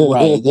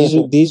 Right.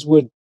 These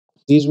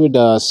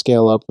would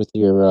scale up with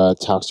your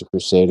Toxic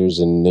Crusaders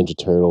and Ninja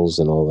Turtles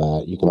and all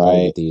that. You can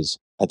play with these.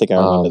 I think I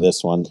remember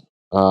this one.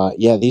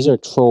 Yeah, these are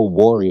Troll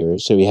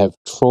Warriors. So we have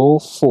Troll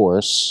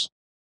Force,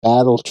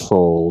 Battle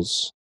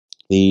Trolls,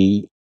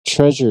 the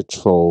Treasure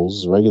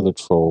Trolls, regular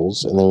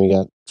Trolls, and then we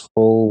got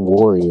Troll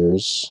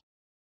Warriors.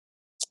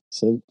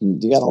 So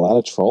you got a lot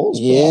of trolls,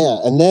 bro. Yeah,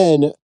 and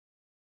then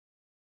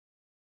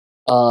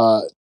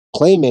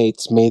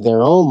Playmates made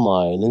their own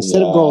line.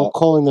 Instead of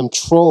calling them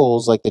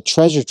trolls like the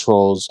Treasure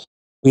Trolls,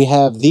 we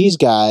have these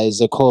guys.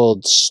 They're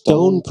called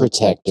Stone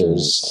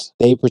Protectors.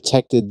 They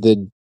protected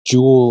the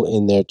jewel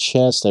in their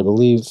chest. I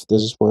believe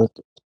this work.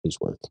 These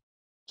work.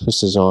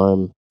 Twist his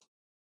arm.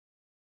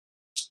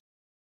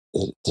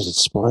 Did it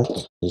spark?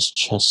 His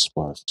chest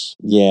sparks.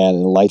 Yeah,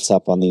 and it lights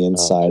up on the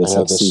inside. It's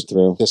like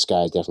see-through. This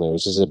guy definitely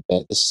was. This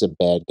is a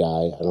bad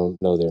guy. I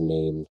don't know their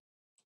name.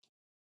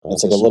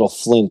 It's like a little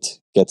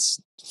flint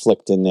gets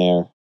flicked in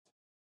there.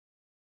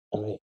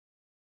 Oh, wait.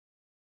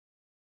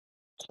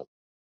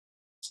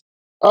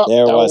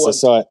 There it was. I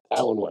saw it.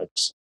 That one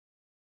works.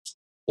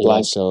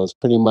 Yeah, so it's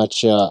pretty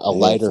much a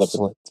lighter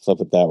flint.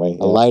 Flip it that way.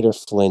 A lighter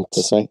flint.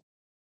 This way?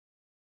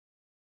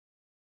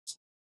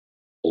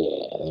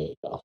 Yeah, there you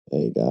go.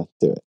 There you go.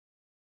 Do it.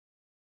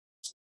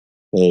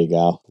 There you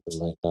go.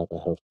 Light up, I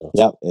hope so.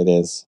 Yep, it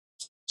is.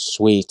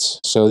 Sweet.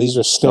 So these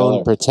are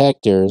Stone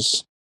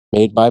Protectors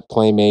made by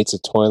Playmates, a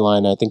toy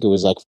line. I think it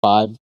was like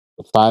five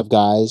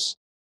guys.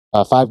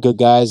 5 good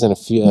guys and a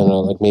few,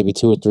 like maybe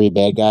 2 or 3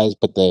 bad guys,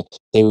 but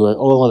they were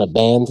all in a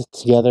band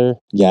together.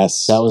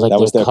 Yes, that was like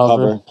their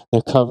cover.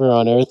 Their cover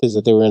on Earth is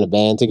that they were in a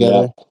band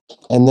together. Yep.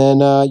 And then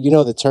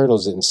the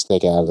turtles didn't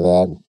stick out of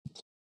that.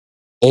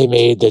 They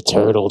made the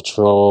Turtle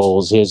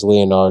Trolls. Here's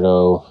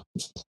Leonardo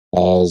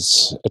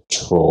as a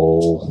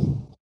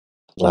troll.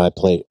 I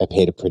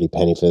paid a pretty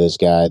penny for this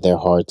guy. They're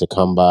hard to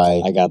come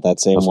by. I got that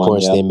same one. Of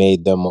course, they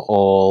made them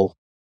all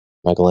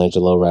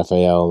Michelangelo,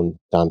 Raphael, and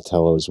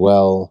Donatello as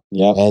well.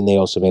 Yep. And they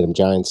also made them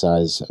giant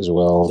size as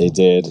well. They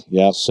did.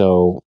 Yep.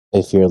 So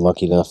if you're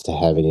lucky enough to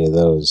have any of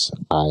those,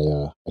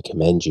 I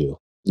commend you.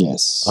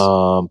 Yes.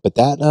 But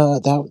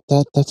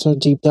that's our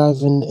deep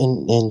dive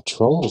in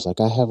trolls.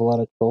 Like, I have a lot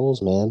of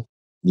trolls, man.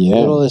 Yeah.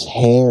 Look at all this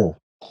hair.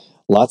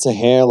 Lots of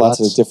hair, lots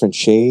of different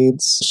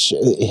shades.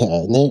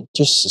 Yeah, and they're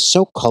just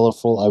so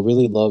colorful. I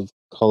really love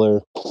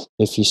color.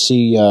 If you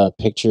see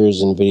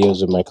pictures and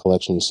videos of my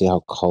collection, you see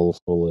how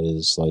colorful it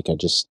is. Like, I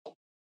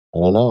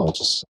don't know,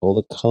 just all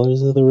the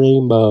colors of the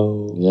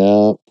rainbow.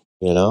 Yeah.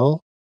 You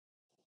know?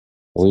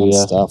 Fun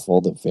stuff,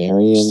 all the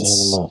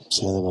variants.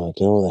 Stand them up.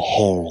 Get all the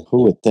hair.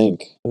 Who would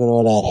think? Look at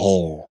all that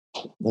hair.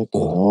 Look at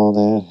all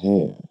that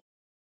hair.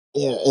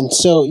 Yeah, and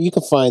so you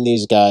can find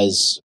these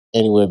guys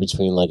anywhere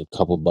between like a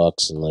couple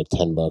bucks and like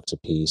 $10 a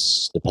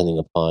piece, depending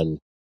upon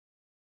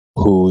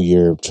who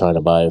you're trying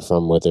to buy it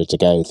from. Whether it's a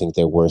guy who thinks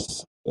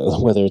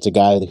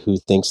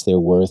they're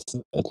worth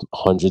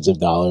hundreds of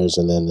dollars,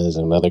 and then there's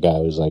another guy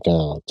who's like,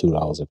 oh,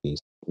 $2 a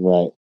piece.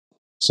 Right.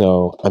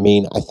 So, I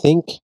mean, I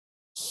think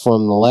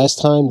from the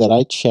last time that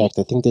I checked,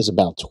 I think there's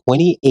about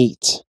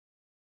 28.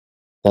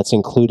 That's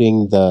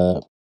including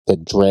the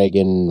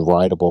dragon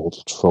rideable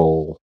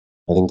troll.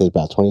 I think there's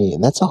about 28,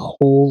 and that's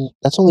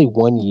only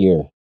 1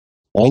 year,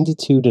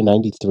 92 to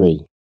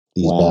 93.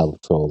 These battle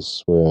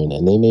trolls were in,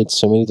 and they made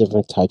so many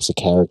different types of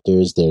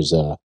characters. There's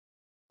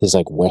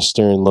like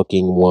Western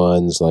looking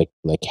ones, like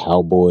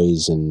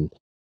cowboys, and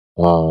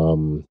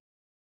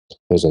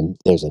there's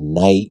a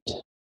knight.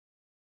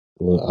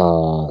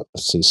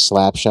 Let's see,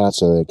 Slapshot.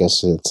 So I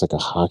guess it's like a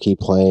hockey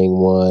playing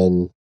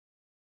one.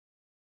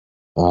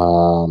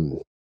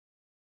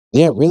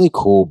 Yeah, really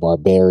cool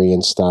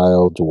barbarian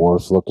style,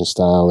 dwarf looking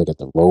style. They got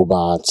the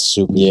robots,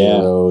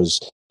 superheroes,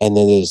 and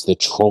then there's the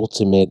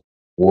Trolltimate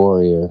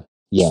Warrior.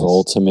 Yes.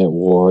 Trolltimate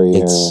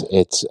Warrior.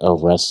 It's a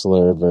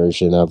wrestler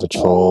version of a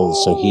troll,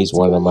 so he's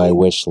one of my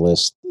wish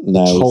list.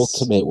 Nice.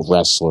 Trolltimate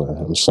Wrestler.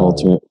 I'm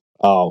sorry.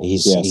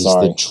 He's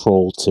the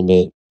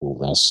Trolltimate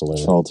Wrestler.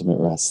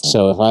 Trolltimate Wrestler.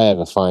 So if I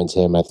ever find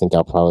him, I think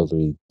I'll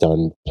probably be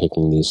done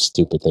picking these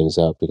stupid things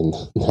up.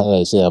 Now that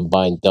I see I'm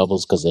buying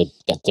doubles because they've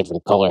got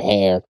different color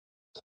hair.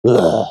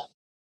 Ugh.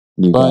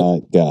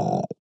 I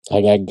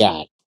got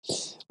God.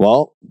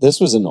 Well,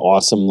 this was an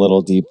awesome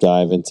little deep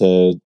dive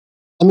into.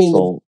 I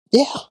mean,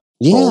 yeah.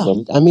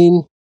 I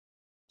mean,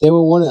 they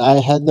were I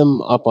had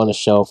them up on a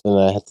shelf, and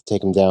I had to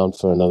take them down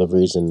for another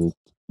reason,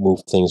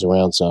 move things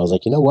around. So I was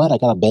like, you know what? I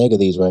got a bag of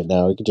these right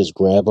now. You can just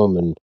grab them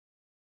and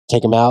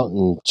take them out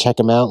and check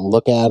them out and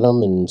look at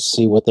them and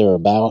see what they're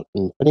about.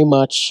 And pretty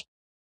much,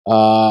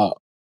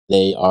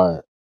 they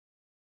are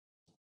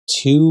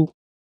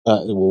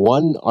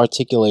one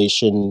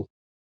articulation.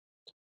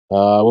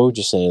 What would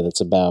you say?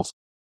 That's about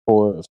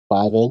 4 or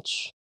 5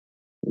 inch.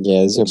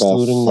 Yeah, these are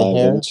about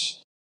 5 inch.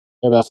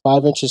 They're about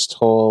 5 inches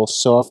tall,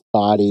 soft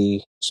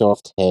body,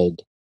 soft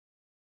head.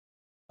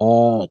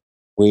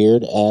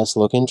 Weird ass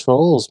looking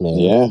trolls, man.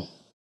 Yeah.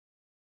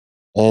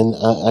 And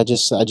I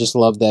just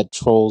love that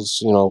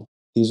trolls. You know,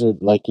 these are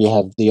like, you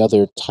have the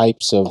other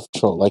types of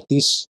troll, like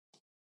these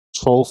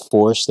troll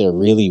force. They're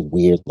really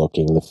weird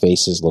looking. The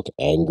faces look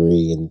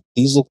angry, and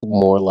these look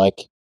more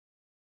like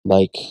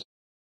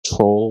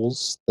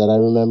trolls that I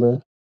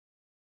remember.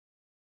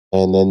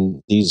 And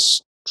then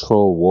these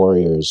troll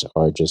warriors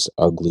are just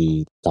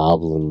ugly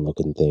goblin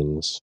looking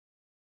things.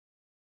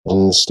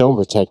 And the stone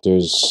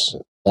protectors,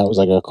 that was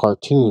like a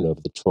cartoon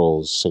of the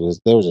trolls. So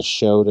there was a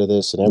show to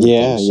this and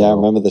everything. Yeah, I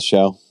remember the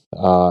show.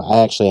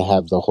 I actually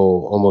have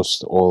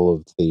almost all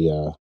of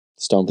the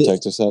stone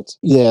protector sets.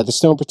 Yeah, the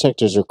stone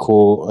protectors are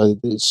cool.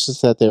 It's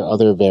just that their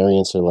other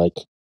variants are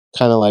like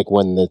kind of like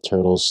when the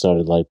turtles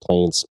started like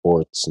playing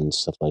sports and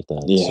stuff like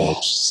that. Yeah, so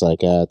it's just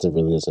like it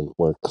really doesn't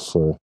work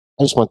for.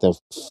 I just want the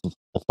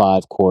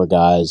 5 core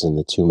guys and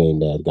the 2 main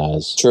bad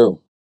guys.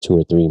 True. 2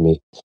 or 3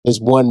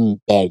 There's one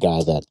bad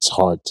guy that's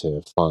hard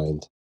to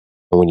find,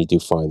 and when you do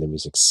find him,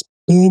 he's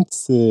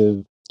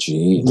expensive.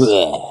 Jeez.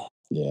 Blech.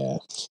 Yeah.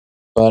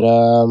 But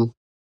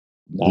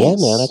nice. Yeah,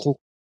 man. I think,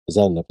 is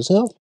that an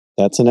episode?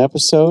 That's an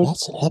episode.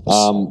 That's an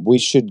episode. We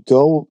should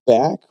go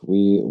back.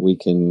 We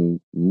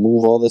can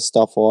move all this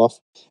stuff off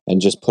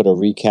and just put a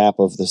recap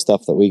of the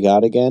stuff that we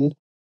got again.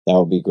 That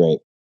would be great.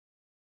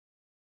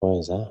 Why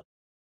is that?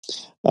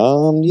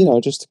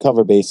 Just to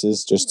cover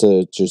bases, just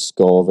to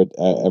go over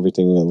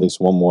everything at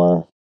least one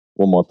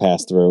more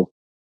pass through.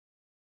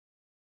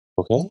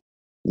 Okay.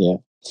 Yeah.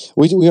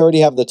 We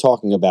already have the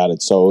talking about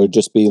it, so it would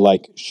just be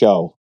like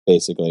show,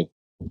 basically.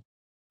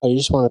 Oh, you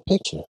just want a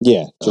picture?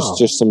 Yeah,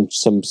 just some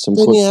Didn't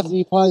quick, you have to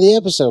be part of the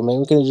episode, man?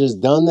 We could have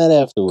just done that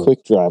afterwards.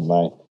 Quick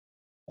drive-by,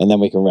 and then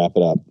we can wrap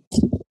it up.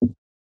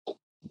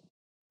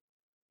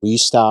 Will you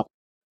stop?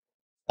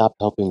 Stop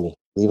helping me.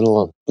 Leave it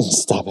alone.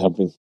 Stop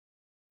helping.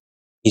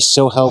 He's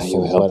so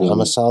helpful, but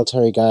I'm a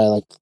solitary guy. I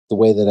like the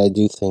way that I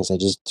do things. I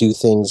just do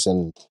things,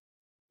 and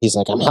he's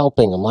like, I'm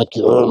helping. I'm like,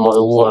 you're in my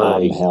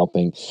way. I'm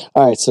helping.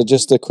 All right, so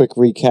just a quick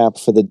recap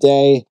for the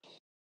day.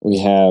 We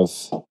have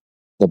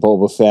the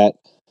Boba Fett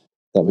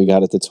that we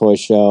got at the toy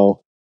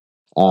show.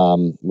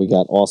 We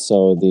got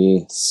also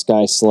the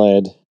Sky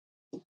Sled.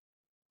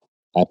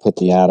 I put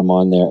the Atom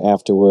on there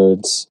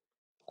afterwards.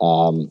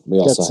 We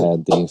also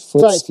had the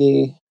Foot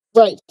Ski.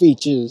 Fright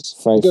Features.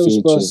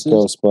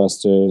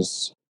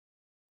 Ghostbusters.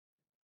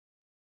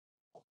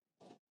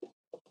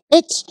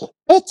 It's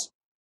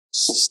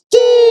Sting!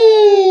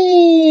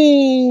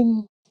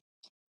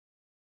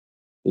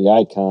 The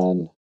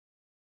Icon.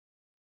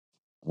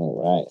 All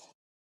right.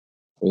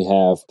 We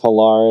have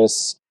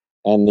Polaris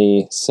and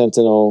the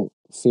Sentinel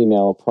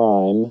Female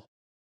Prime.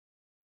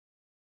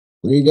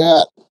 We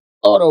got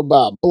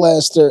Autobot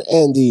Blaster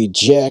and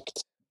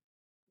Eject.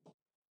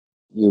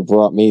 You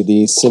brought me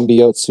the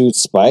Symbiote Suit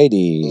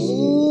Spidey.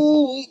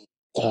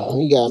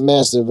 We got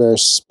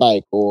Masterverse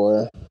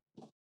Stinkor.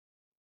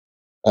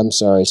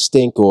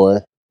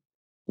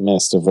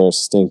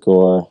 Masterverse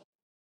Stinkor.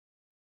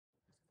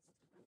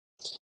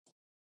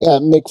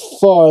 Got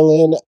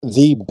McFarlane,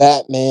 the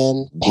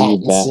Batman.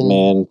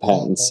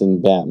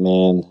 Pattinson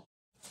Batman.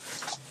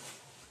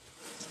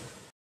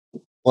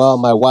 Well,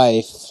 my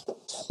wife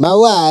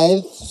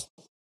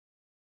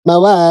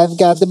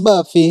got the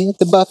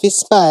Buffy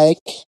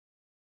Spike.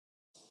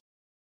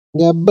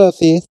 Got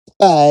Buffy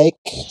Spike.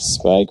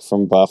 Spike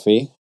from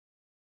Buffy.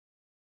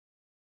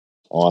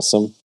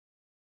 Awesome.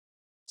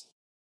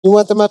 You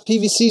want them at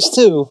PVCs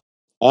too?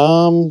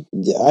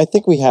 Yeah, I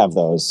think we have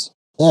those.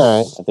 All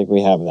right. I think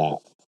we have that.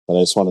 But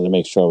I just wanted to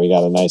make sure we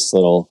got a nice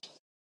little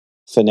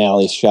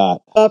finale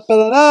shot.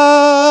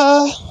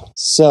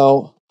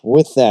 So,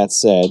 with that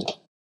said,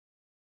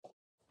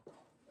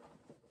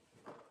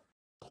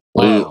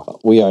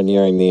 we are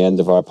nearing the end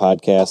of our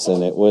podcast,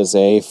 and it was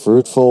a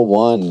fruitful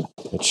one.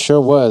 It sure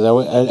was.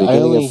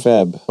 Beginning of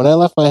Feb. When I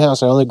left my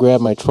house, I only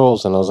grabbed my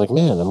trolls, and I was like,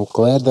 man, I'm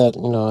glad that,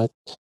 I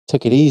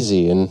took it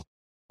easy. And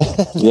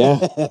yeah.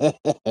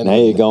 Now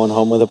you're going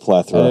home with a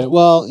plethora.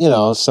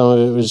 Some of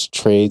it was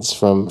trades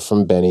from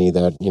Benny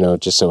that,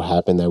 just so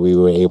happened that we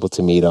were able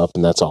to meet up,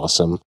 and that's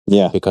awesome.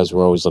 Yeah. Because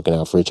we're always looking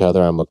out for each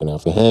other. I'm looking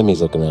out for him.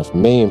 He's looking out for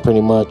me. And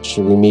pretty much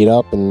we meet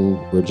up and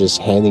we're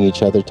just handing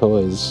each other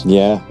toys.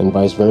 Yeah. And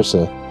vice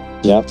versa.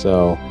 Yep.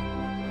 So,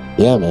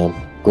 yeah, man.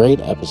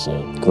 Great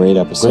episode. Great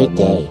episode. Great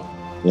day.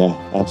 Man. Yeah,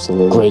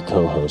 absolutely. Great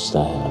co-host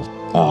I have.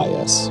 Ah,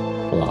 yes.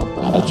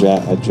 A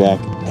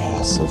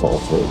jackass of all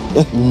three.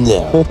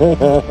 No.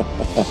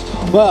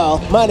 Well,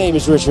 my name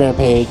is Rich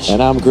Rampage.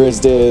 And I'm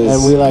GRIZ.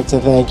 And we'd like to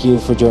thank you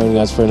for joining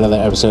us for another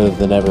episode of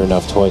the Never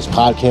Enough Toys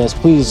podcast.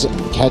 Please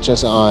catch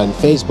us on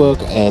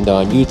Facebook and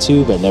on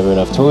YouTube at Never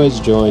Enough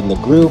Toys. Join the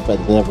group at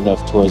the Never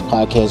Enough Toys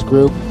podcast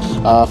group.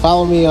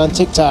 Follow me on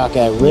TikTok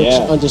at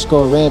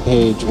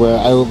Rich_Rampage, where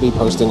I will be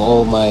posting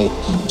all my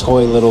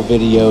toy little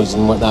videos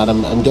and whatnot.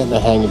 I'm getting the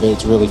hang of it.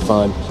 It's really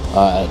fun.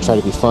 I try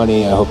to be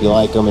funny. I hope you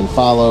like them and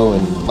follow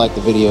and like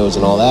the videos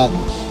and all that.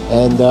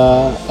 And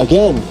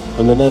again,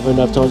 from the Never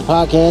Enough Toys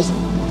podcast,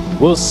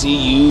 we'll see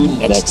you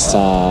next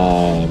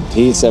time.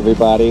 Peace,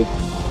 everybody.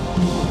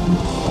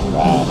 All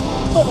right.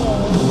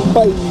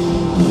 Bye.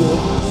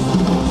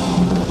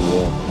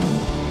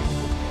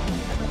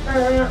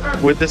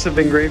 Would this have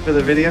been great for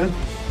the video?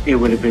 It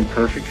would have been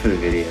perfect for the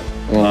video.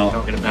 Wow.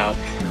 Talking about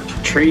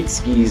trade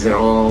skis and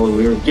all,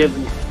 we were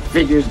giving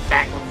figures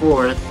back and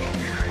forth.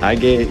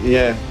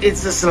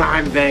 It's the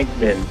Slime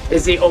Bankman.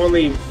 It's the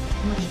only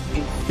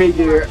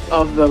figure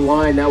of the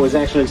line that was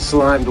actually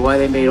slimed. Why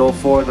they made all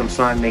four of them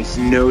slime makes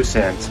no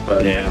sense,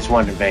 but I just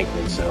wanted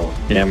Bankman, so.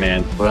 Yeah,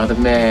 man. Brother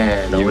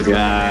man. You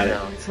got it.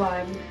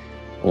 Slime.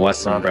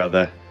 Awesome,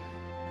 brother.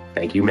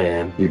 Thank you,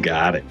 man. You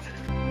got it.